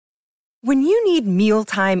When you need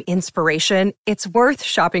mealtime inspiration, it's worth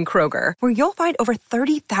shopping Kroger, where you'll find over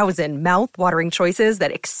 30,000 mouth-watering choices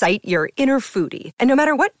that excite your inner foodie. And no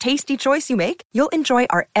matter what tasty choice you make, you'll enjoy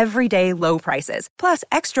our everyday low prices, plus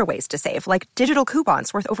extra ways to save, like digital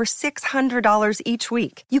coupons worth over $600 each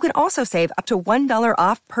week. You can also save up to $1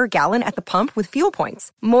 off per gallon at the pump with fuel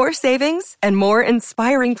points. More savings and more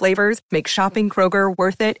inspiring flavors make shopping Kroger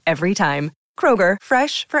worth it every time. Kroger,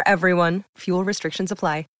 fresh for everyone. Fuel restrictions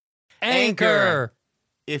apply. Anchor.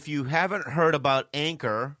 If you haven't heard about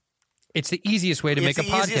Anchor, It's the easiest way to make a podcast.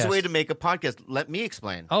 It's the easiest way to make a podcast. Let me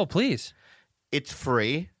explain. Oh, please. It's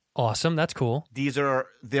free. Awesome. That's cool. There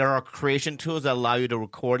are creation tools that allow you to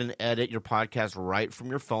record and edit your podcast right from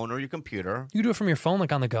your phone or your computer. You do it from your phone,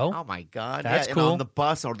 like on the go? Oh, my God. That's and cool. on the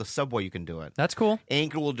bus or the subway, you can do it. That's cool.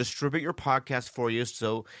 Anchor will distribute your podcast for you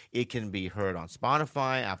so it can be heard on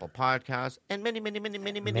Spotify, Apple Podcasts, and many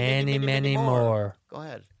more. Go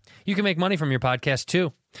ahead. You can make money from your podcast,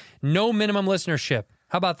 too. No minimum listenership.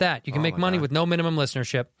 How about that? You can make money with no minimum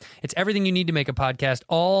listenership. It's everything you need to make a podcast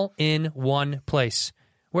all in one place.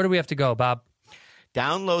 Where do we have to go, Bob?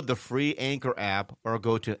 Download the free Anchor app or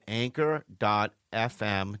go to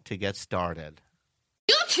anchor.fm to get started.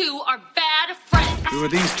 You two are bad friends. Who are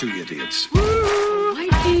these two idiots? A white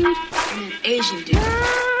dude and an Asian dude.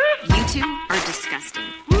 You two are disgusting.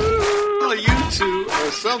 Well, you two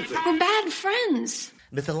are something. We're bad friends.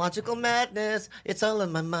 Mythological madness, it's all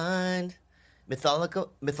in my mind.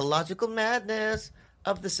 Mythological madness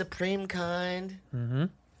of the supreme kind. Mm-hmm.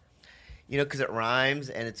 You know, because it rhymes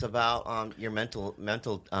and it's about your mental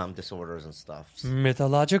disorders and stuff.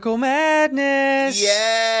 Mythological madness.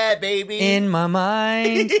 Yeah, baby. In my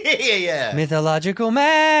mind. yeah. Mythological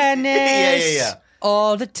madness. yeah.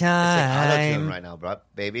 All the It's like auto-tune time. right now, bro,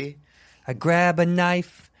 baby. I grab a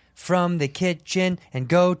knife from the kitchen and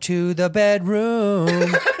go to the bedroom.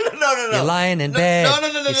 No. You're lying in bed.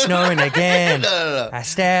 No. You're snoring again. No. I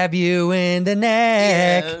stab you in the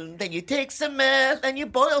neck. Yeah, then you take some meth and you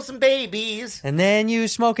boil some babies. And then you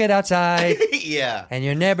smoke it outside. Yeah. And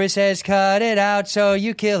your neighbor says, cut it out, so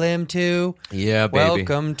you kill him too. Yeah,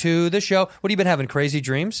 Welcome to the show. What have you been having, crazy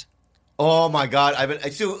dreams? Oh, my God.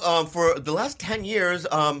 For the last 10 years,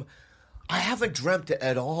 I haven't dreamt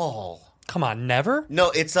at all. Come on, never?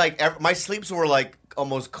 No, it's like my sleeps were like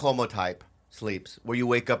almost coma type sleeps, where you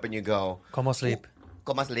wake up and you go, Como sleep.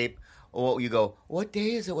 Coma sleep. Or you go, what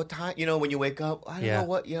day is it? What time? You know, when you wake up, I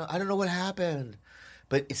don't know what happened.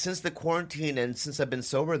 But since the quarantine and since I've been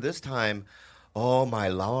sober this time, oh my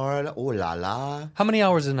Lord, oh la la. How many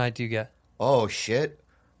hours a night do you get? Oh shit.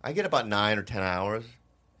 I get about 9 or 10 hours.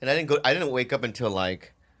 And I didn't wake up until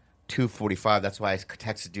like 2:45. That's why I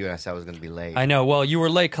texted you and I said I was going to be late. I know. Well, you were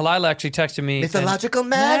late. Kalila actually texted me. Mythological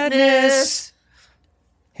madness.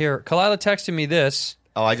 Here, Kalila texted me this.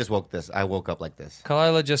 Oh, I woke up like this.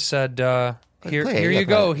 Kalila just said, here Play it. you Yeah,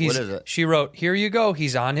 go. play it. What is it? She wrote, here you go.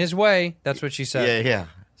 He's on his way. That's what she said. Yeah.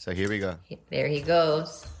 So here we go. There he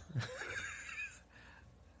goes.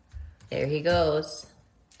 There he goes.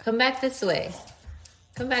 Come back this way.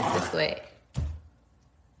 Come back this way.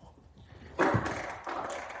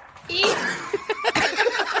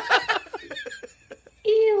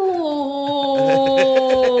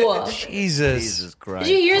 Ew. Jesus Christ.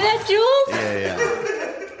 Did you hear that, Jules?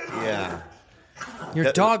 Yeah.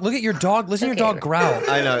 Your dog, look at your dog. Listen to your dog growl.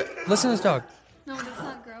 I know. Listen to this dog. No, that's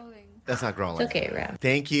not growling. That's not growling. It's okay, Ram.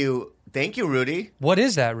 Thank you, Rudy. What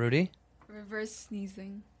is that, Rudy? Reverse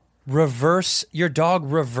sneezing. Your dog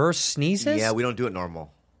reverse sneezes? Yeah, we don't do it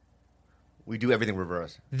normal. We do everything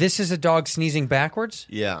reverse. This is a dog sneezing backwards?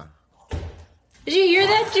 Yeah. Did you hear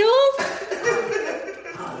that, Jules?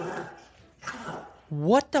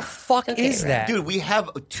 What the fuck is that? Dude, we have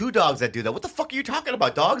 2 dogs that do that. What the fuck are you talking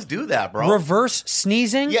about? Dogs do that, bro. Reverse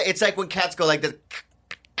sneezing? Yeah, it's like when cats go like this.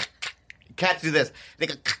 Cats do this. They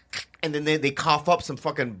go, and then they cough up some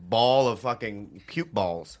fucking ball of fucking puke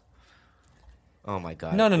balls. Oh, my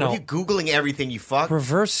God. No. What are you Googling everything, you fuck?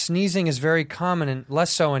 Reverse sneezing is very common and less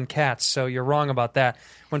so in cats, so you're wrong about that.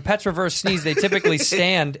 When pets reverse sneeze, they typically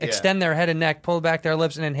stand, extend their head and neck, pull back their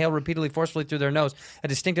lips, and inhale repeatedly, forcefully through their nose, a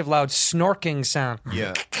distinctive loud snorking sound.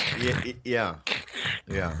 Yeah.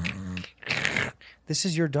 This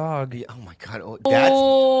is your dog. Yeah, oh, my God. Oh,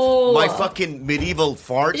 that's my fucking medieval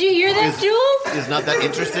fart. Did you hear that, Jules? Is not that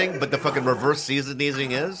interesting, but the fucking reverse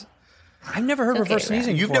sneezing is. I've never heard reverse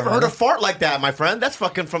sneezing You've before, never heard a Ryan. fart like that, my friend? That's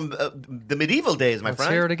fucking from the medieval days, my Let's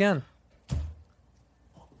friend. hear it again.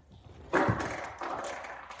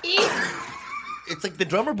 It's like the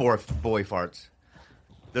drummer boy farts.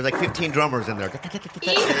 There's like 15 drummers in there.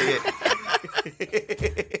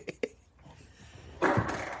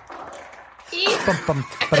 It's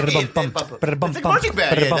like marching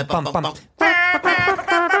band.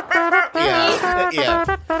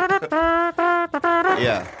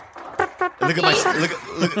 Yeah. Look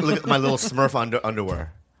at my little Smurf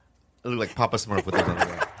underwear. I look like Papa Smurf with his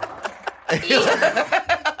underwear.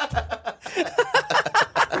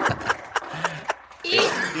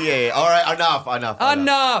 Yeah. All right.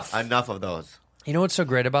 Enough of those. You know what's so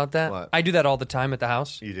great about that? What? I do that all the time at the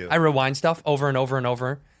house. You do? I rewind stuff over and over and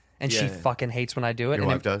over, and she Yeah. fucking hates when I do it. Your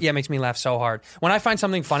and wife does? Yeah, it makes me laugh so hard. When I find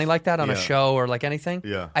something funny like that on a Yeah. show or like anything,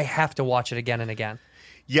 Yeah. I have to watch it again and again.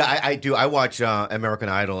 Yeah, I do. I watch American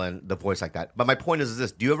Idol and The Voice like that. But my point is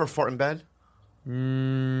this: do you ever fart in bed?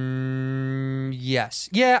 Yes.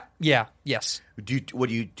 Yes. Do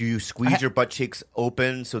you squeeze your butt cheeks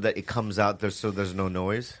open so that it comes out so there's no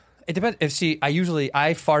noise? It depends.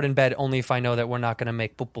 I fart in bed only if I know that we're not going to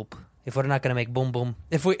make boop boop. If we're not going to make boom boom.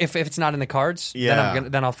 If it's not in the cards,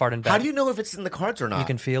 then I'll fart in bed. How do you know if it's in the cards or not? You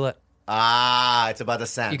can feel it. It's about the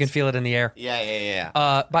sense. You can feel it in the air. Yeah.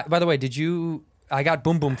 By the way, I got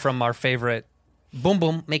Boom Boom from our favorite. Boom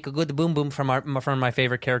Boom, make a good boom boom from my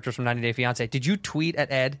favorite characters from 90 Day Fiancé. Did you tweet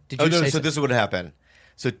at Ed? Did you say so this is what happened.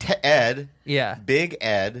 So Ed, Yeah. Big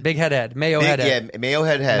Ed, Big Head Ed, Mayo Head Ed. yeah, Mayo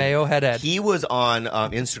Head. Mayo Head Ed. He was on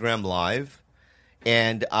Instagram Live,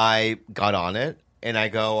 and I got on it, and I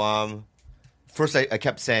go. First, I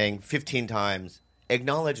kept saying 15 times,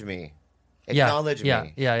 "Acknowledge me, acknowledge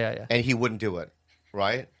me." Yeah. And he wouldn't do it,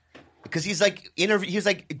 right? Because he's like He's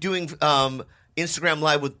like doing Instagram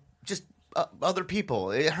Live with just other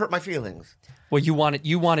people. It hurt my feelings. Well, you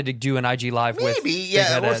wanted to do an IG Live with Maybe, Big yeah,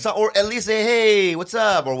 Head Ed. or at least say, "Hey, what's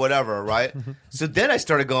up?" or whatever, right? So then I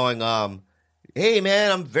started going, "Hey,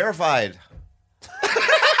 man, I'm verified."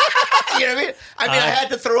 You know what I mean? I had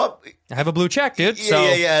to throw up. I have a blue check, dude.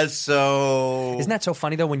 Yeah. So Isn't that so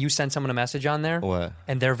funny though? When you send someone a message on there, What?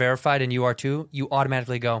 and they're verified, and you are too, you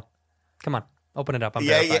automatically go, "Come on, open it up. I'm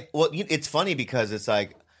Yeah. verified." Well, it's funny because it's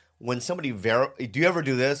like when somebody do you ever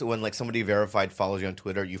do this? When like somebody verified follows you on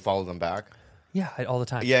Twitter, you follow them back? Yeah, all the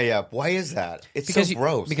time. Yeah. Why is that? It's so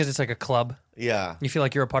gross. Because it's like a club. Yeah. You feel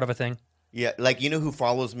like you're a part of a thing. Yeah, like you know who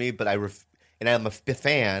follows me, but and I'm a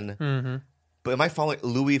fan. Mm-hmm. But am I following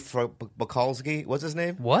Louis Bukowski? What's his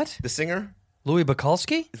name? What? The singer Louis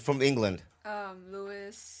Bukowski? from England.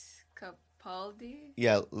 Louis Capaldi.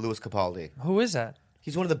 Yeah, Louis Capaldi. Who is that?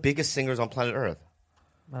 He's one of the biggest singers on planet Earth.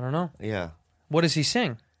 I don't know. Yeah, What does he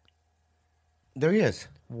sing? there he is.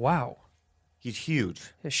 Wow, He's huge.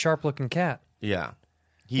 a sharp-looking cat. Yeah,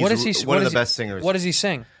 he's What is he? one what of is the he- best singers. What does he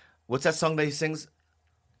sing? What's that song that he sings?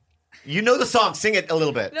 You know the song. Sing it a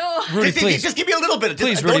little bit. No. Rudy, please. Just give me a little bit.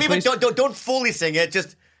 Please, don't Rudy, even please. don't fully sing it.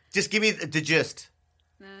 Just give me the gist.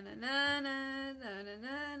 Na, na, na, na, na,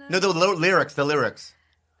 na, na, No, the lyrics. The lyrics.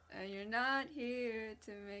 And you're not here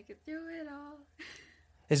to make it through it all.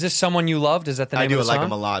 Is this someone you loved? Is that the name I do of the like song?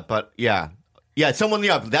 him a lot, but yeah. Someone.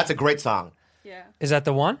 Yeah, that's a great song. Yeah. Is that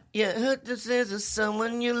the one? Yeah, this is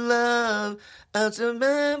someone you love. Out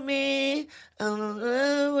about me.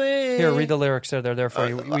 Here, read the lyrics. They're there for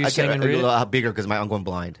you. Will you I sing can't and read a it? little bigger because I'm going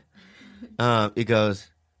blind. It goes.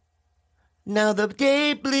 Now the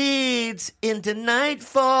day bleeds into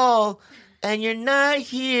nightfall, and you're not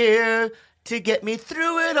here to get me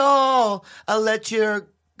through it all. I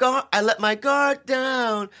let my guard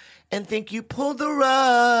down, and think you pulled the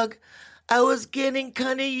rug. I was getting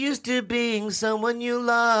kind of used to being someone you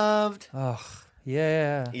loved. Oh,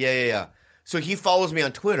 yeah. Yeah. So he follows me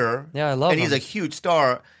on Twitter. Yeah, I love and he's him. a huge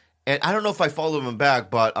star. And I don't know if I followed him back,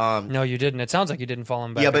 but No, you didn't. It sounds like you didn't follow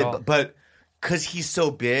him back yeah, at all. but because he's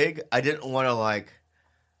so big, I didn't want to like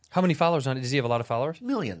How many followers on it? Does he have a lot of followers?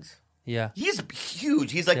 millions. Yeah. He's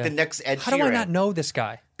huge. He's like Yeah. the next Ed Sheeran. How do I not know this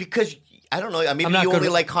guy? Because I don't know. Maybe I'm not you good only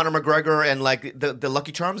with- like Conor McGregor and like the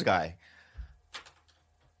Lucky Charms guy.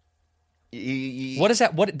 What is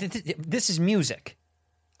that? This is music.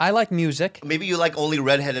 I like music. Maybe you like only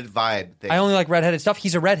redheaded vibe. Thing. I only like redheaded stuff.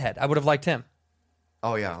 He's a redhead. I would have liked him.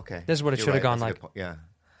 Oh yeah, okay. This is what it You're should have right. gone That's a like. good point. Yeah.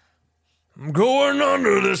 I'm going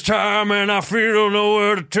under this time and I feel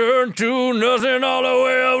nowhere to turn to. Nothing, all the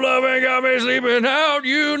way of loving got me sleeping out.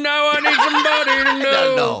 You now I need somebody to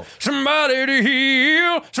know. No. Somebody to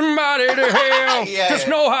heal. Somebody to help. Yeah. Just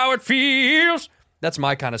know how it feels. That's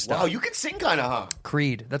my kind of stuff. Wow, you can sing kind of, huh?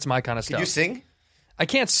 Creed. That's my kind of Can stuff. you sing? I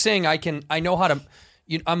can't sing. I know how to.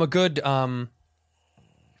 I'm a good. Like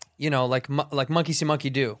monkey see, monkey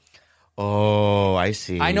do. Oh, I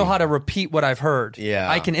see. I know how to repeat what I've heard. Yeah.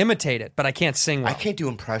 I can imitate it, but I can't sing well. I can't do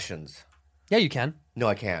impressions. Yeah, you can. No,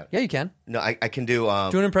 I can't. Yeah, you can. No, I can do.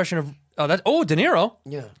 Do an impression of. De Niro.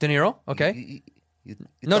 Yeah. De Niro. Okay.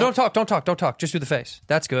 No, don't talk. Just do the face.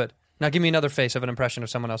 That's good. Now give me another face of an impression of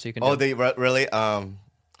someone else you can do. Oh, they really?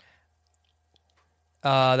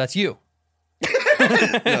 That's you.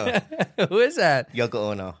 Who is that?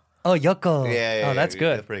 Yoko Ono. Oh, Yoko. Yeah. Oh, that's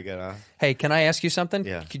good. That's pretty good, huh? Hey, can I ask you something?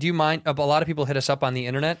 Yeah. Could you mind? A lot of people hit us up on the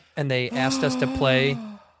internet and they asked us to play,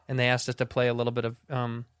 a little bit of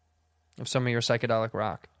some of your psychedelic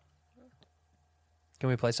rock. Can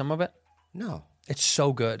we play some of it? No. It's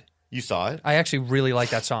so good. You saw it? I actually really like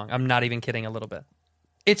that song. I'm not even kidding a little bit.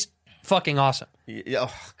 It's fucking awesome. Yeah.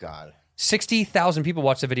 Oh, God. 60,000 people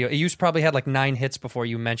watched the video. It probably had like 9 hits before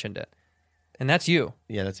you mentioned it. And that's you.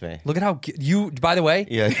 Yeah, that's me. Look at how you, by the way,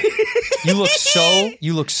 Yeah. you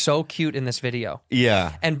look so cute in this video.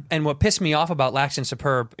 Yeah. And what pissed me off about Lax and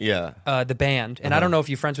Superb, Yeah. the band, and I don't know if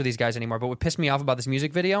you're friends with these guys anymore, but what pissed me off about this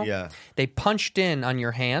music video, Yeah. they punched in on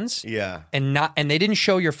your hands, Yeah. and they didn't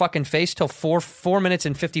show your fucking face till 4 minutes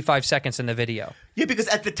and 55 seconds in the video. Yeah, because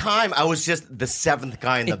at the time, I was just the 7th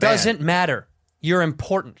guy in the It band. doesn't matter. You're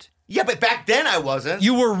important. Yeah, but back then I wasn't.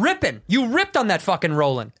 You were ripping. You ripped on that fucking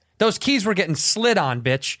Roland. Those keys were getting slid on,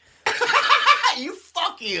 bitch.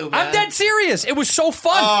 Fuck you, man. I'm dead serious. It was so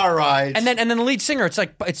fun. All right. And then the lead singer,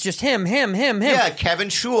 it's just him. Yeah, Kevin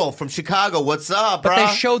Schul from Chicago. What's up, But bro?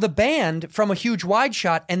 they show the band from a huge wide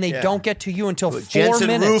shot, and they don't get to you until 4 Jensen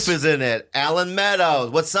minutes. Roof is in it. Alan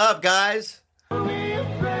Meadows. What's up, guys?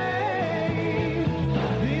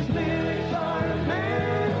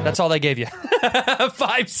 That's all they gave you.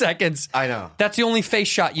 5 seconds. I know. That's the only face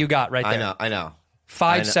shot you got right there. I know.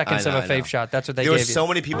 5 seconds of a face shot. That's what they There gave were you. so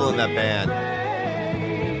many people in that band.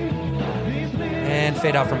 And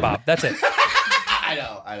fade out from Bob. That's it. I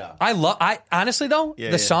know. I honestly though,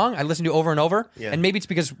 the song I listened to over and over, and maybe it's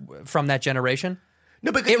because from that generation.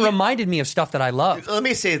 No, but It reminded me of stuff that I love. Let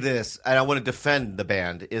me say this, and I want to defend the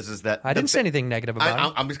band. Is that I didn't say anything negative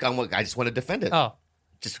about it. I just want to defend it. Oh,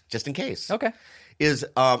 just in case. okay.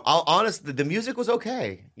 I'll honest. The music was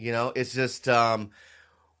okay. You know, it's just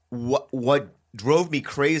what drove me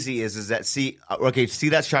crazy is that see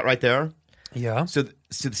that shot right there. Yeah. So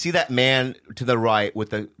see that man to the right with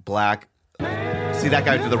the black. See that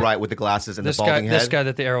guy to the right with the glasses and the balding head. This guy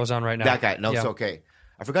that the arrow's on right now. That guy. No, it's okay.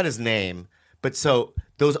 I forgot his name. But so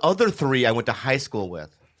those other 3 I went to high school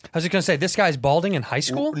with. I was just gonna say this guy's balding in high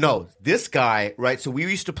school. No, this guy, right? So we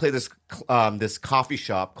used to play this coffee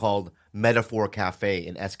shop called Metaphor Cafe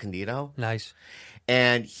in Escondido. Nice.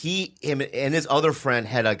 And him and his other friend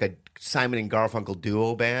had like a Simon and Garfunkel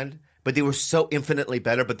duo band, but they were so infinitely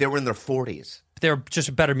better, but they were in their 40s. They're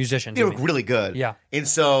just better musicians. They were really good. Yeah. And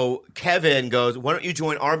so Kevin goes, why don't you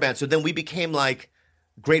join our band? So then we became like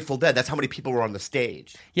Grateful Dead. That's how many people were on the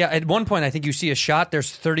stage. Yeah, at one point, I think you see a shot,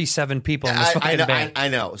 there's 37 people in this fucking band. I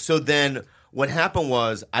know. So then what happened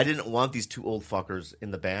was I didn't want these 2 old fuckers in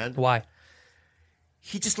the band. Why?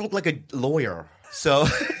 He just looked like a lawyer. So,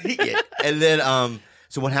 and then,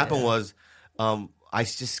 so what happened was I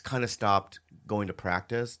just kind of stopped going to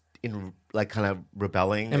practice in like kind of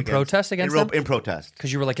rebelling. In protest against them? In protest.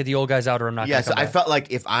 Because you were like, get the old guys out or I'm not Yeah, going to so come I back. felt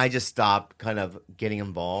like if I just stopped kind of getting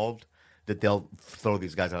involved, that they'll throw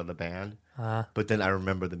these guys out of the band. But then I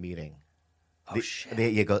remember the meeting. Shit.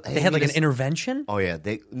 They had like an intervention? Oh yeah,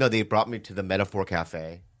 they brought me to the Metaphor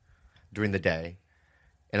Cafe during the day,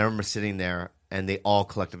 and I remember sitting there, and they all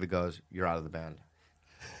collectively goes, "You're out of the band,"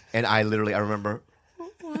 and I remember,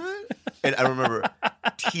 what? And I remember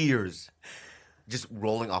tears just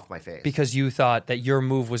rolling off my face Because you thought that your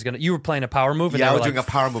move was going to... You were playing a power move? And yeah, they I were was like, doing a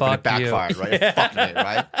power move and it "Fuck you." backfired, right? It fucked me,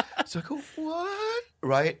 right? So I go, what?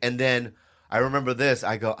 Right? And then I remember this.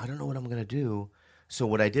 I go, I don't know what I'm going to do. So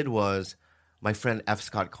what I did was my friend F.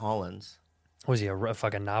 Scott Collins. Was he a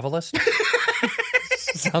fucking novelist?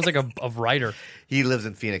 Sounds like a writer. He lives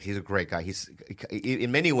in Phoenix. He's a great guy. He's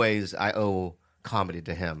in many ways I owe comedy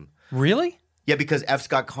to him. Really? Yeah, because F.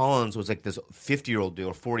 Scott Collins was like this 50-year-old dude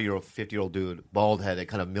or 50-year-old dude, bald-headed,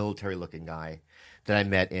 kind of military-looking guy that I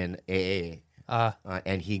met in AA.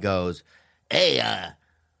 And he goes, hey,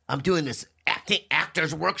 I'm doing this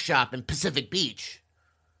actors workshop in Pacific Beach.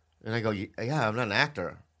 And I go, yeah, I'm not an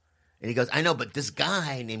actor. And he goes, I know, but this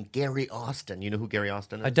guy named Gary Austin. You know who Gary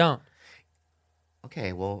Austin is? I don't.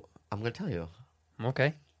 Okay, well, I'm going to tell you.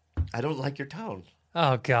 Okay. I don't like your tone.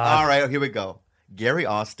 Oh, God. All right, here we go. Gary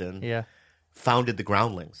Austin founded the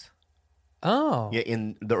Groundlings. Oh. Yeah,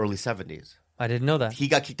 in the early 70s. I didn't know that. He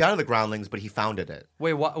got kicked out of the Groundlings, but he founded it.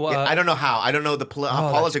 Wait, what? Yeah, I don't know how. I don't know the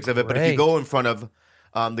politics of it, but if you go in front of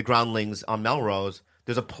the Groundlings on Melrose,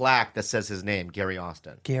 there's a plaque that says his name, Gary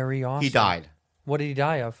Austin. Gary Austin. He died. What did he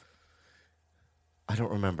die of? I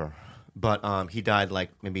don't remember. But he died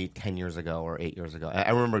like maybe 10 years ago or 8 years ago.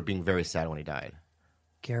 I remember being very sad when he died.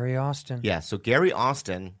 Gary Austin. Yeah, so Gary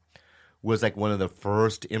Austin was like one of the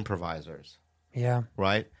first improvisers, Yeah.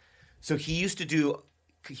 right? So he used to do.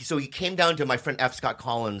 So he came down to my friend F. Scott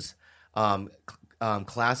Collins'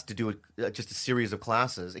 class to do just a series of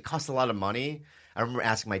classes. It cost a lot of money. I remember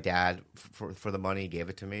asking my dad for the money. He gave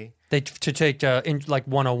it to me. To take in like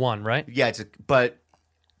 101, right? Yeah, but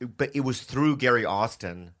it was through Gary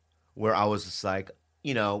Austin where I was just like,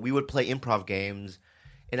 we would play improv games,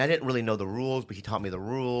 and I didn't really know the rules, but he taught me the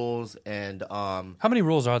rules. And How many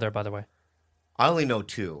rules are there, by the way? I only know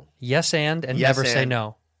 2. Yes and Yes never say and.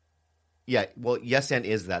 no. Yeah, well, yes and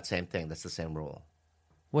is that same thing. That's the same rule.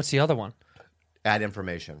 What's the other one? Add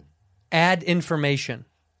information. Add information.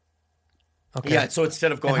 Okay. Yeah, so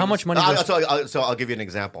instead of going... And how much money goes... So I'll give you an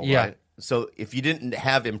example, Yeah. right? So if you didn't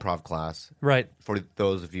have improv class, Right. for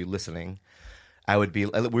those of you listening, we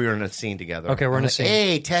were in a scene together. Okay, we're in a scene.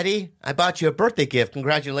 Hey, Teddy, I bought you a birthday gift.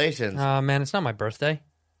 Congratulations. Man, it's not my birthday.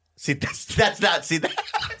 See, that's not... See,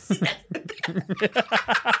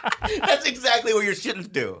 that's exactly what your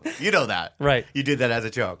shits do. You know that. Right. You did that as a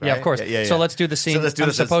joke, right? Yeah, of course. So let's do the scene. So let's do I'm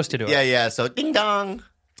this. supposed to do it. Yeah, yeah. So ding dong.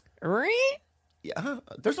 Yeah,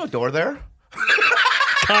 there's no door there.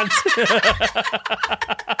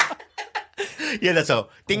 Yeah, that's so.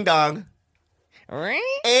 Ding dong.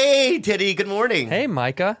 Hey, Teddy. Good morning. Hey,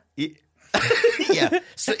 Micah. Yeah,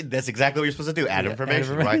 so that's exactly what you're supposed to do. Add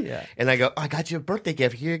information, right? Yeah. And I go, I got you a birthday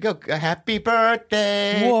gift. Here you go. Happy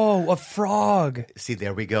birthday. Whoa, a frog. See,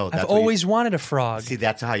 there we go. I've always wanted a frog. See,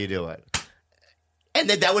 that's how you do it. And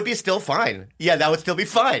then that would be still fine. Yeah, that would still be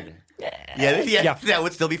fine. Yeah. That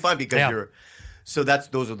would still be fine because you're. So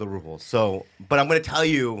those are the rules. So, but I'm going to tell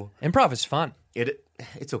you, Improv is fun.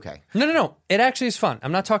 it's okay. No. It actually is fun.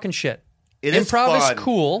 I'm not talking shit. Improv is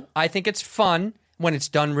cool. I think it's fun when it's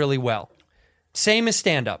done really well. Same as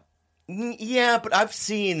stand-up. Yeah, but I've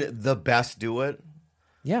seen the best do it.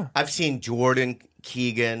 Yeah. I've seen Jordan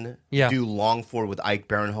Keegan do long form with Ike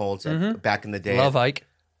Barinholtz back in the day. Love Ike.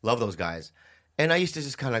 Love those guys. And I used to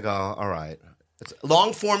just kind of go, all right. It's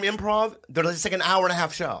long form improv, they're just like an hour and a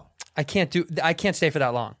half show. I can't stay for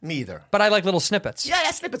that long. Me either. But I like little snippets. Yeah,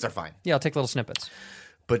 snippets are fine. Yeah, I'll take little snippets.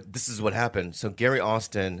 But this is what happened. So Gary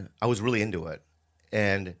Austin, I was really into it.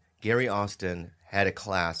 And Gary Austin had a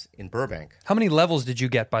class in Burbank. How many levels did you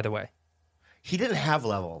get, by the way? He didn't have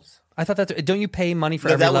levels. I thought that... Don't you pay money for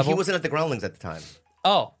every level? He wasn't at the Groundlings at the time.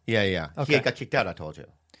 Oh. Yeah. Okay. He got kicked out, I told you.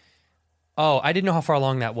 Oh, I didn't know how far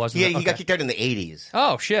along that was. Yeah, he got kicked out in the 80s.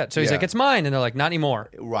 Oh, shit. So he's like, it's mine. And they're like, not anymore.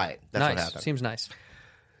 Right. That's nice. what happened. Seems nice.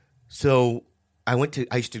 So I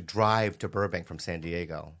used to drive to Burbank from San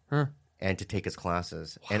Diego and to take his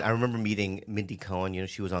classes. Wow. And I remember meeting Mindy Cohn.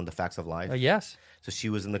 She was on The Facts of Life. Yes. So she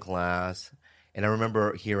was in the class. And I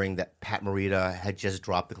remember hearing that Pat Morita had just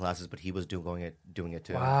dropped the classes, but he was doing it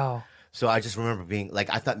too. Wow. So I just remember being like,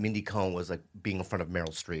 I thought Mindy Cohn was like being in front of Meryl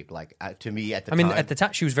Streep. Like to me at the time. I mean, at the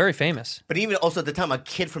time, she was very famous. But even also at the time, a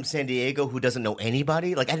kid from San Diego who doesn't know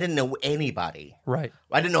anybody. Like I didn't know anybody. Right.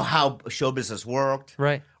 I didn't know how show business worked.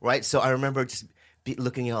 Right. Right. So I remember just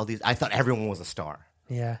looking at all these. I thought everyone was a star.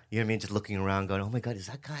 Yeah. You know what I mean? Just looking around going, oh my God, is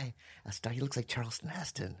that guy a star? He looks like Charleston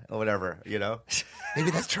Heston or whatever,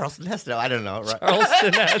 Maybe that's Charleston Heston. I don't know. Right?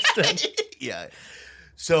 Charleston Heston. Yeah.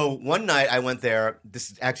 So one night I went there.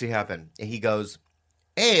 This actually happened. And he goes,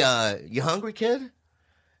 hey, you hungry, kid?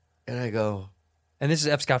 And I go. And this is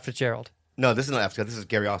F. Scott Fitzgerald. No, this is not F. Scott. This is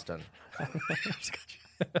Gary Austin.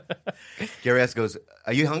 Gary Austin goes,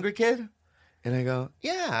 are you hungry, kid? And I go,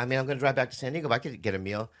 yeah. I mean, I'm going to drive back to San Diego, but I could get a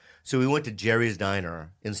meal. So we went to Jerry's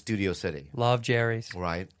Diner in Studio City. Love Jerry's.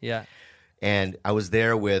 Right. Yeah. And I was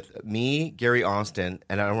there with me, Gary Austin,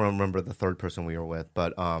 and I don't remember the third person we were with,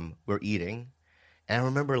 but we're eating. And I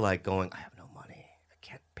remember like going, I have no money. I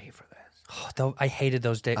can't pay for this. Oh, though I hated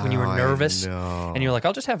those days when you were nervous. And you're like,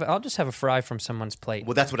 I'll just have a fry from someone's plate.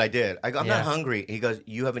 Well, that's what I did. I go, I'm not hungry. He goes,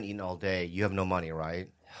 you haven't eaten all day. You have no money, right?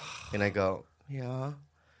 And I go, yeah.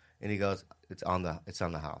 And he goes, it's on the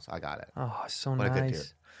house. I got it. Oh, so what nice. A good dude.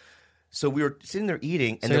 So we were sitting there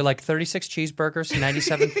eating, and so you're like 36 cheeseburgers,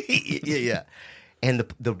 97. yeah. And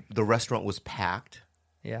the restaurant was packed.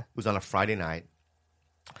 Yeah, it was on a Friday night,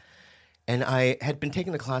 and I had been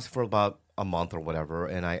taking the class for about a month or whatever.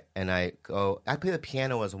 And I go, I play the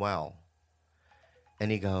piano as well.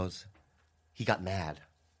 And he got mad.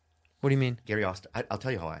 What do you mean, Gary Austin? I'll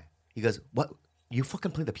tell you how He goes, what? You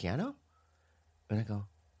fucking play the piano? And I go,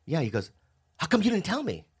 yeah. He goes, how come you didn't tell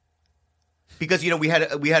me? Because we had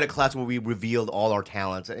a class where we revealed all our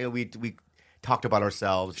talents and we talked about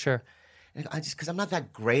ourselves. Sure. And because I'm not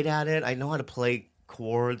that great at it. I know how to play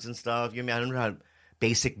chords and stuff. I don't know how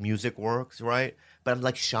basic music works, right? But I'm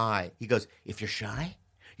like shy. He goes, if you're shy,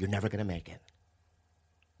 you're never gonna make it.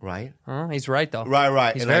 right? He's right, though.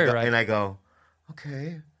 Right. He's and very I go, right. And I go,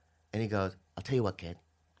 okay. And he goes, I'll tell you what, kid.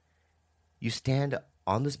 You stand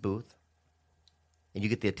on this booth, and you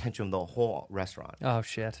get the attention of the whole restaurant. Oh,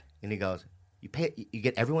 shit. And he goes, you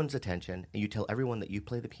get everyone's attention, and you tell everyone that you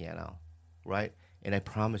play the piano, right? And I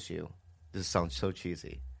promise you, this sounds so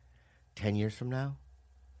cheesy. 10 years from now,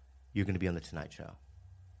 you're going to be on the Tonight Show.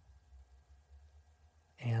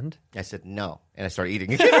 And? I said, no. And I started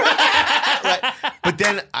eating. Right. But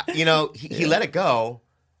then, he let it go,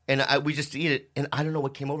 and we just eat it. And I don't know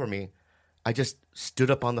what came over me. I just stood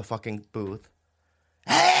up on the fucking booth.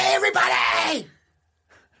 Hey, everybody!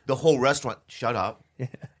 The whole restaurant shut up. Yeah.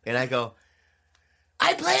 And I go,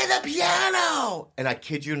 I play the piano! And I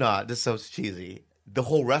kid you not, this is so cheesy. The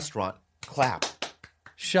whole restaurant clapped.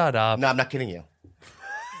 Shut up. No, I'm not kidding you.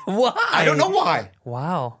 Why? I don't know why.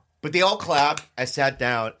 Wow. But they all clapped. I sat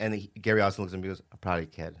down, and Gary Austin looks at me and goes, I'm proud of you,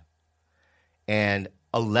 kid. And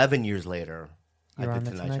 11 years later, You're I on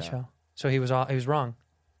did the Tonight Show. So he was wrong.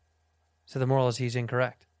 So the moral is he's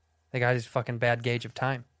incorrect. The guy has fucking bad gauge of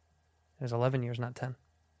time. It was 11 years, not 10.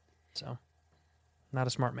 So, not a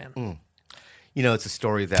smart man. It's a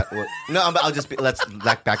story that... I'll just... Let's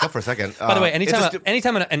back up for a second. By the way,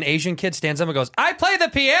 anytime an Asian kid stands up and goes, I play the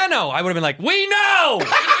piano, I would have been like, we know!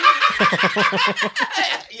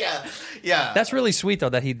 Yeah. That's really sweet, though,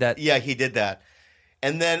 that he... Yeah, he did that.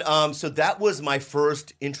 And then, so that was my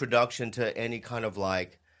first introduction to any kind of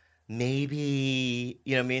like, maybe,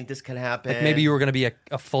 this can happen. Like maybe you were going to be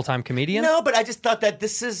a full-time comedian? No, but I just thought that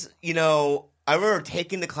this is, I remember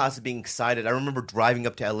taking the class and being excited. I remember driving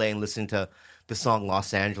up to LA and listening to the song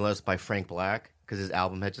Los Angeles by Frank Black because his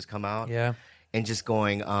album had just come out. Yeah. And just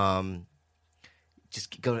going,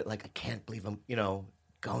 like, I can't believe I'm,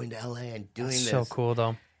 going to LA and doing this. So cool,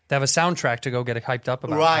 though. They have a soundtrack to go get hyped up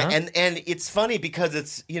about. Right. Huh? And it's funny because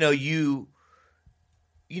it's, you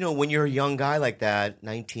when you're a young guy like that,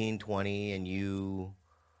 19, 20, and you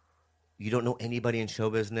don't know anybody in show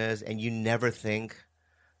business, and you never think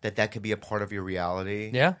that could be a part of your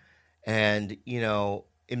reality. Yeah. And,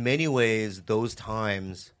 in many ways, those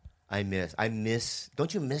times I miss.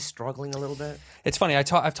 Don't you miss struggling a little bit? It's funny. I've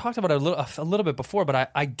talked about it a little bit before,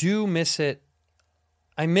 but I do miss it.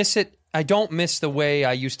 I miss it. I don't miss the way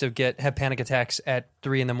I used to have panic attacks at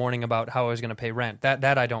 3 a.m. about how I was going to pay rent.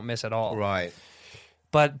 That I don't miss at all. Right.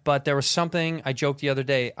 But there was something, I joked the other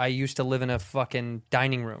day, I used to live in a fucking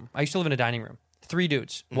dining room. I used to live in a dining room. 3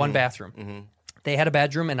 dudes, 1 bathroom. Mm-hmm. They had a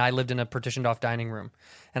bedroom, and I lived in a partitioned off dining room.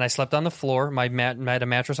 And I slept on the floor. I had a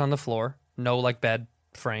mattress on the floor, no like bed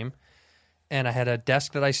frame. And I had a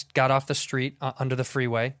desk that I got off the street under the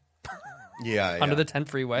freeway. Under the 10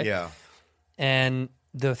 freeway. Yeah. And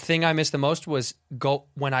the thing I missed the most was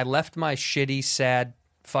when I left my shitty, sad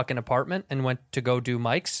fucking apartment and went to go do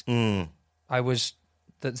mics. I was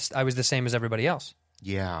the same as everybody else.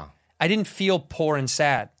 Yeah. I didn't feel poor and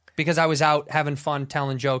sad because I was out having fun,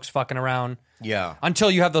 telling jokes, fucking around. Yeah.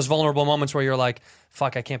 Until you have those vulnerable moments where you're like,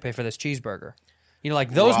 fuck, I can't pay for this cheeseburger.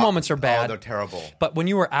 Like those moments are bad. Oh, they're terrible. But when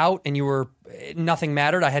you were out and nothing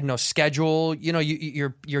mattered, I had no schedule.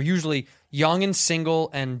 You're usually young and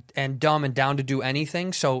single and dumb and down to do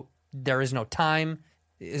anything. So there is no time,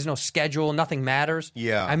 there's no schedule, nothing matters.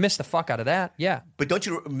 Yeah. I miss the fuck out of that. Yeah. But don't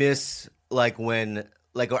you miss like when,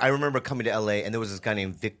 like I remember coming to LA and there was this guy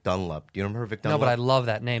named Vic Dunlop. Do you remember Vic Dunlop? No, but I love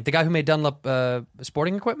that name. The guy who made Dunlop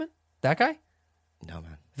sporting equipment? That guy? No,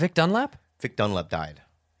 man. Vic Dunlap? Vic Dunlop died.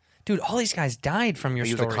 Dude, all these guys died from your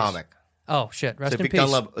He stories. was a comic. Oh, shit. Rest in Vic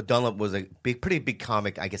peace. Dunlop was a pretty big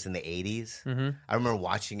comic, I guess, in the 80s. Mm-hmm. I remember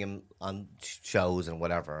watching him on shows and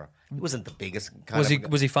whatever. He wasn't the biggest kind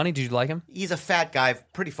of... Was he funny? Did you like him? He's a fat guy,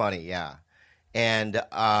 pretty funny, yeah. And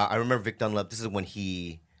I remember Vic Dunlop, this is when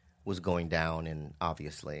he was going down and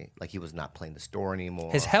obviously, like he was not playing the store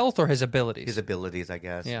anymore. His health or his abilities? His abilities, I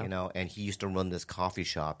guess, and he used to run this coffee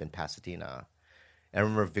shop in Pasadena. And I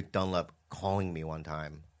remember Vic Dunlop calling me one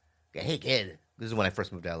time. Hey, kid, this is when I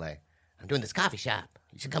first moved to LA. I'm doing this coffee shop.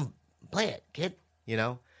 You should come play it, kid. And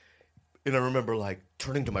I remember like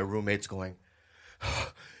turning to my roommates going,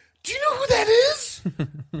 do you know who that is?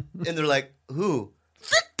 And they're like, who?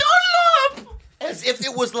 Vic Dunlop! As if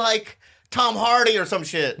it was like Tom Hardy or some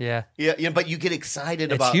shit. Yeah. Yeah, but you get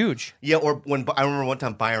excited it's about... It's huge. Yeah, or when I remember one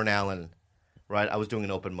time Byron Allen, right? I was doing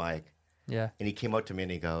an open mic. Yeah. And he came up to me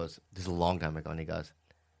and he goes, this is a long time ago, and he goes,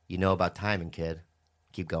 you know about timing, kid.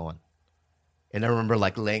 Keep going. And I remember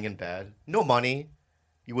like laying in bed, no money,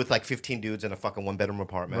 you with like 15 dudes in a fucking 1-bedroom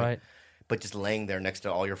apartment, right? But just laying there next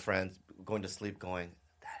to all your friends, going to sleep, going,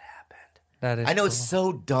 that happened. That is. I know cool. It's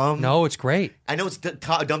so dumb. No, it's great. I know it's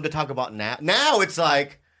dumb to talk about now. Now it's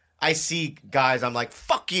like I see guys, I'm like,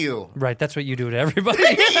 fuck you. Right, that's what you do to everybody.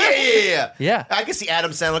 yeah. Yeah. I can see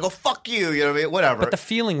Adam Sandler go, fuck you. You know what I mean? Whatever. But the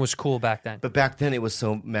feeling was cool back then. But back then it was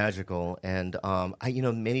so magical, and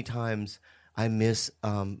many times I miss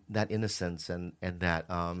that innocence and that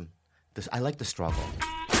I like the struggle.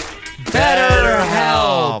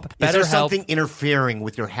 BetterHelp. Is there something interfering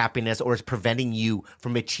with your happiness or is preventing you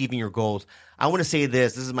from achieving your goals? I want to say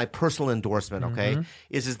this. This is my personal endorsement, okay?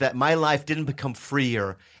 Is that my life didn't become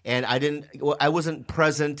freer and I wasn't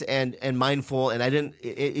present and mindful and I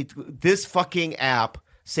didn't this fucking app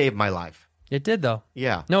saved my life. It did, though.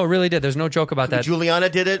 Yeah. No, it really did. There's no joke about that. Juliana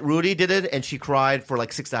did it. Rudy did it. And she cried for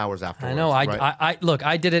like 6 hours afterwards. I know. Right? Look,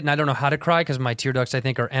 I did it, and I don't know how to cry because my tear ducts, I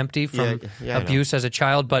think, are empty from abuse as a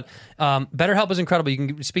child. But BetterHelp is incredible. You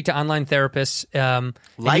can speak to online therapists.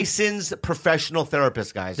 Licensed professional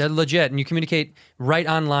therapists, guys. They're legit, and you communicate right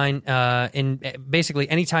online in basically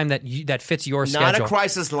any time that fits your schedule. Not a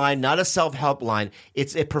crisis line, not a self-help line.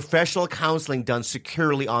 It's a professional counseling done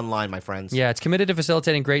securely online, my friends. Yeah, it's committed to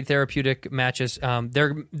facilitating great therapeutic matches.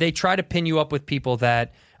 They try to pin you up with people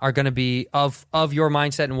that are going to be of your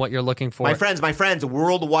mindset and what you're looking for. My friends,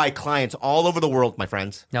 worldwide clients all over the world, my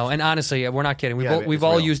friends. No, and honestly, we're not kidding. We've it's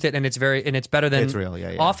all real. used it, and it's better than It's real,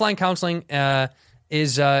 yeah. Offline counseling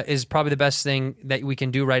is probably the best thing that we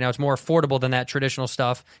can do right now. It's more affordable than that traditional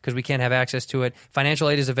stuff because we can't have access to it. Financial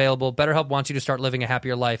aid is available. BetterHelp wants you to start living a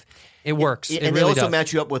happier life. It works. It and really they also does.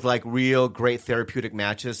 match you up with like real great therapeutic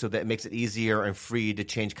matches, so that it makes it easier and free to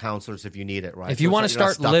change counselors if you need it. Right? If you want to you're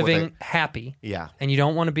not start stuck with living it. happy, Yeah. and you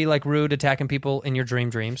don't want to be like rude, attacking people in your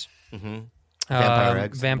dreams. Vampire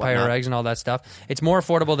eggs, and all that stuff. It's more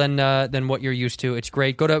affordable than what you're used to. It's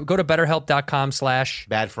great. Go to BetterHelp.com/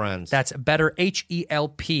 bad friends. That's better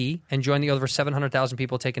HELP and join the over 700,000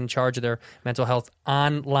 people taking charge of their mental health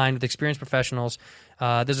online with experienced professionals.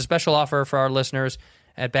 There's a special offer for our listeners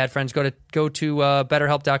at Bad Friends. Go to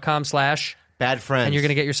BetterHelp.com/ bad friends, and you're going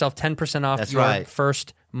to get yourself 10% off That's your right.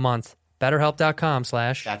 first month. BetterHelp.com/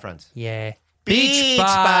 bad friends. Yeah. Beach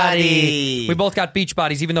body. We both got beach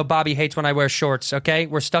bodies, even though Bobby hates when I wear shorts, okay?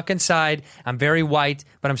 We're stuck inside. I'm very white,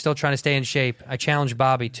 but I'm still trying to stay in shape. I challenge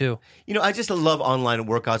Bobby, too. You know, I just love online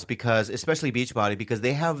workouts because, especially Beachbody, because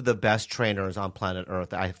they have the best trainers on planet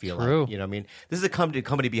Earth, I feel True. like. You know what I mean? This is a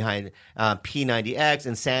company behind P90X,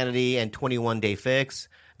 Insanity, and 21 Day Fix.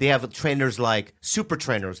 They have trainers like, super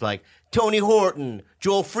trainers like Tony Horton,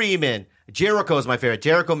 Joel Freeman, Jericho is my favorite,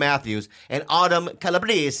 Jericho Matthews, and Autumn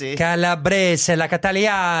Calabrese. Calabrese, la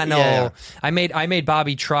Cataliano. Yeah. I made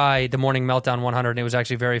Bobby try the Morning Meltdown 100, and it was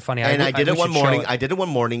actually very funny. And I did it we one should show morning. it. I did it one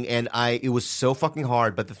morning, and it was so fucking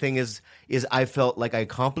hard. But the thing is I felt like I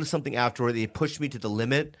accomplished something afterward. It pushed me to the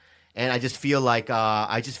limit, and I just feel like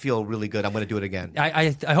I just feel really good. I'm going to do it again.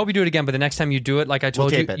 I hope you do it again, but the next time you do it, like I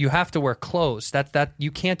told you, tape it. you have to wear clothes. That you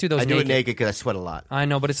can't do those I do naked. it naked because I sweat a lot. I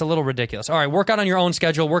know, but it's a little ridiculous. All right, work out on your own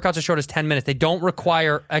schedule. Workouts as short as 10 minutes. They don't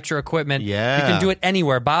require extra equipment. Yeah. You can do it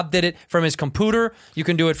anywhere. Bob did it from his computer. You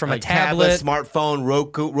can do it from a tablet. Smartphone,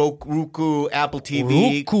 Roku, Apple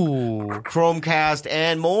TV, Chromecast,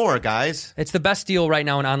 and more, guys. It's the best deal right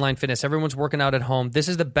now in online fitness. Everyone's working out at home. This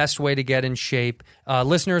is the best way to get in shape.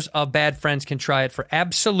 Listeners of Bad Friends can try it for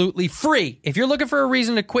absolutely free. If you're looking for a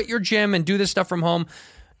reason to quit your gym and do this stuff from home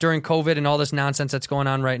during COVID and all this nonsense that's going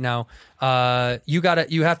on right now, you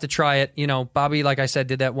have to try it. You know, Bobby, like I said,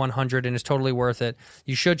 did that 100 and it's totally worth it.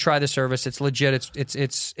 You should try the service. It's legit. It's actually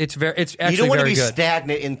You don't want to very be good.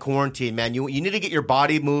 stagnant in quarantine, man. You need to get your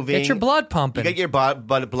body moving. Get your blood pumping. You get your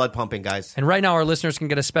blood pumping, guys. And right now, our listeners can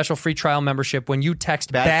get a special free trial membership when you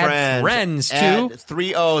text Bad Friends to at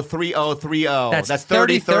 303030. That's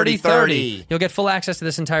 30. You'll get full access to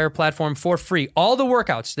this entire platform for free. All the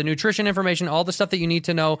workouts, the nutrition information, all the stuff that you need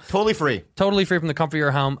to know. Totally free. Totally free from the comfort of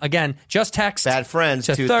your home. Again, just text Bad Friends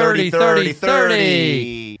to to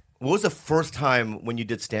 303030. What was the first time when you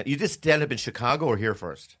did stand? You did stand up in Chicago or here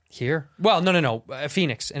first? Here? Well, no.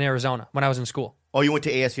 Phoenix in Arizona when I was in school. Oh, you went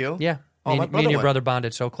to ASU? Yeah. Oh, my me and brother your went. brother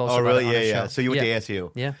bonded so close. Oh, about really? it on our Yeah. show. So you went to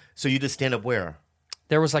ASU? Yeah. So you did stand up where?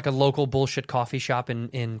 There was like a local bullshit coffee shop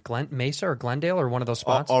in Mesa or Glendale or one of those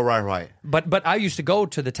spots. Oh, right. But I used to go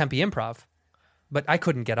to the Tempe Improv, but I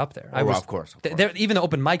couldn't get up there. Of course. Even the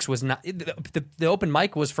open mics was not. The open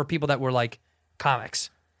mic was for people that were like comics.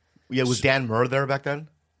 Yeah, was Dan Murr there back then?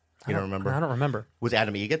 You don't remember? I don't remember. Was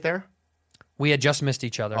Adam Egget there? We had just missed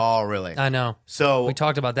each other. Oh, really? I know. So we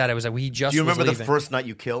talked about that. It was like we just. Do you remember was the leaving. first night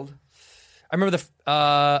you killed? I remember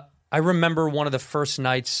I remember one of the first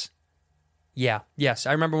nights Yes.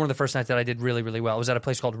 I remember one of the first nights that I did really, really well. It was at a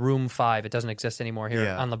place called Room 5. It doesn't exist anymore here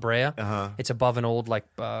on La Brea. It's above an old,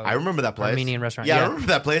 I remember that place. Armenian restaurant. Yeah, I remember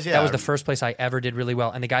that place, yeah. That was the first place I ever did really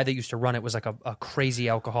well. And the guy that used to run it was like a crazy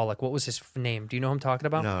alcoholic. What was his name? Do you know who I'm talking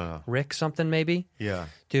about? No. Rick something, maybe? Yeah.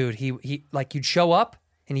 Dude, he like, you'd show up,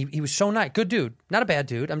 and he was so nice. Good dude. Not a bad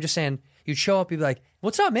dude. I'm just saying, you'd show up, he'd be like,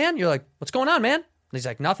 what's up, man? You're like, what's going on, man? And he's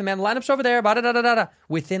like, nothing, man. The lineup's over there. Da-da-da-da-da.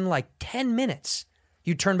 Within like 10 minutes,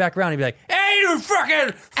 you'd turn back around and he'd be like, hey, you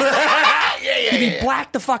fucking... He'd be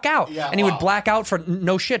blacked the fuck out. Yeah, and he would black out for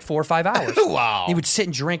no shit 4 or 5 hours. Wow. He would sit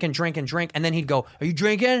and drink. And then he'd go, are you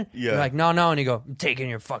drinking? Yeah. You're like, no. And he'd go, I'm taking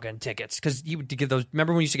your fucking tickets. Because you would give those...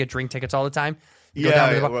 Remember when you used to get drink tickets all the time? You go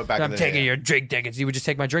down to the bar, back in I'm the taking day. your drink tickets. You would just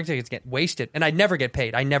take my drink tickets, get wasted. And I'd never get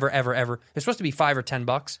paid. I never, ever, ever... It's supposed to be $5 or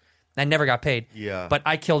 $10. I never got paid. Yeah. But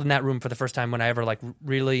I killed in that room for the first time when I ever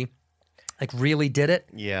really did it.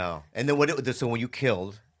 Yeah. And then so when you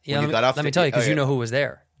killed, Yeah, when you got off let me tell you, because you know who was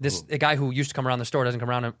there. The guy who used to come around the store doesn't come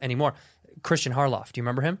around anymore. Christian Harloff. Do you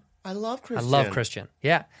remember him? I love Christian. I love Christian.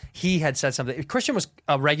 Yeah. He had said something. Christian was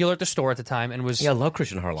a regular at the store at the time and was... Yeah, I love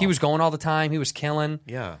Christian Harloff. He was going all the time. He was killing.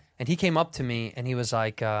 Yeah. And he came up to me and he was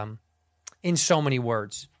like, in so many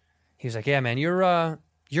words, he was like, yeah, man, you're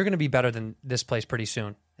going to be better than this place pretty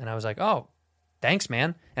soon. And I was like, oh, thanks,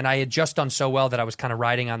 man. And I had just done so well that I was kind of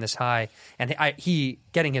riding on this high. And he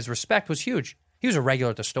getting his respect was huge. He was a regular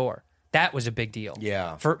at the store. That was a big deal.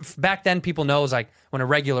 Yeah. For back then, people know, like, when a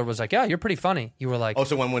regular was like, yeah, you're pretty funny. You were like... Oh,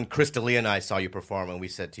 so when Chris D'Elia and I saw you perform and we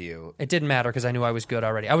said to you... It didn't matter because I knew I was good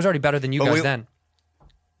already. I was already better than you guys then.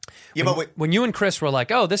 Yeah, When you and Chris were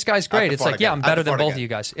like, oh, this guy's great. It's like, yeah, I'm better than both again. of you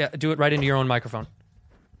guys. Yeah, do it right into your own microphone.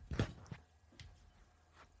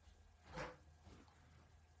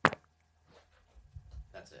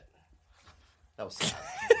 That's it. That was sad.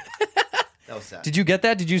 That was sad. Did you get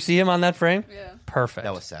that? Did you see him on that frame? Yeah. Perfect.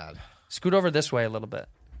 That was sad. Scoot over this way a little bit.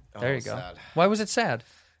 There you go. Sad. Why was it sad?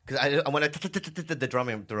 Because I went the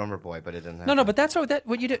drummer boy, but it didn't happen. No, but that's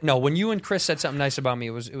what you did. No, when you and Chris said something nice about me,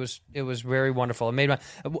 it was very wonderful. It made my.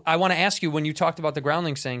 I want to ask you when you talked about the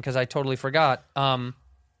Groundlings thing because I totally forgot.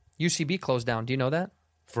 UCB closed down. Do you know that?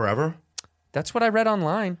 Forever? That's what I read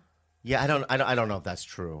online. Yeah, I don't know if that's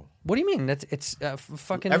true. What do you mean? It's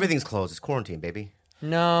fucking Everything's closed. It's quarantine, baby.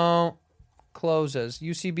 No, closes.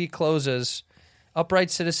 UCB closes.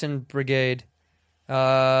 Upright Citizen Brigade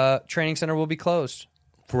Training Center will be closed.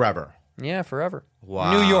 Forever. Yeah, forever.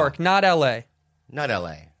 Wow. New York, not L.A. Not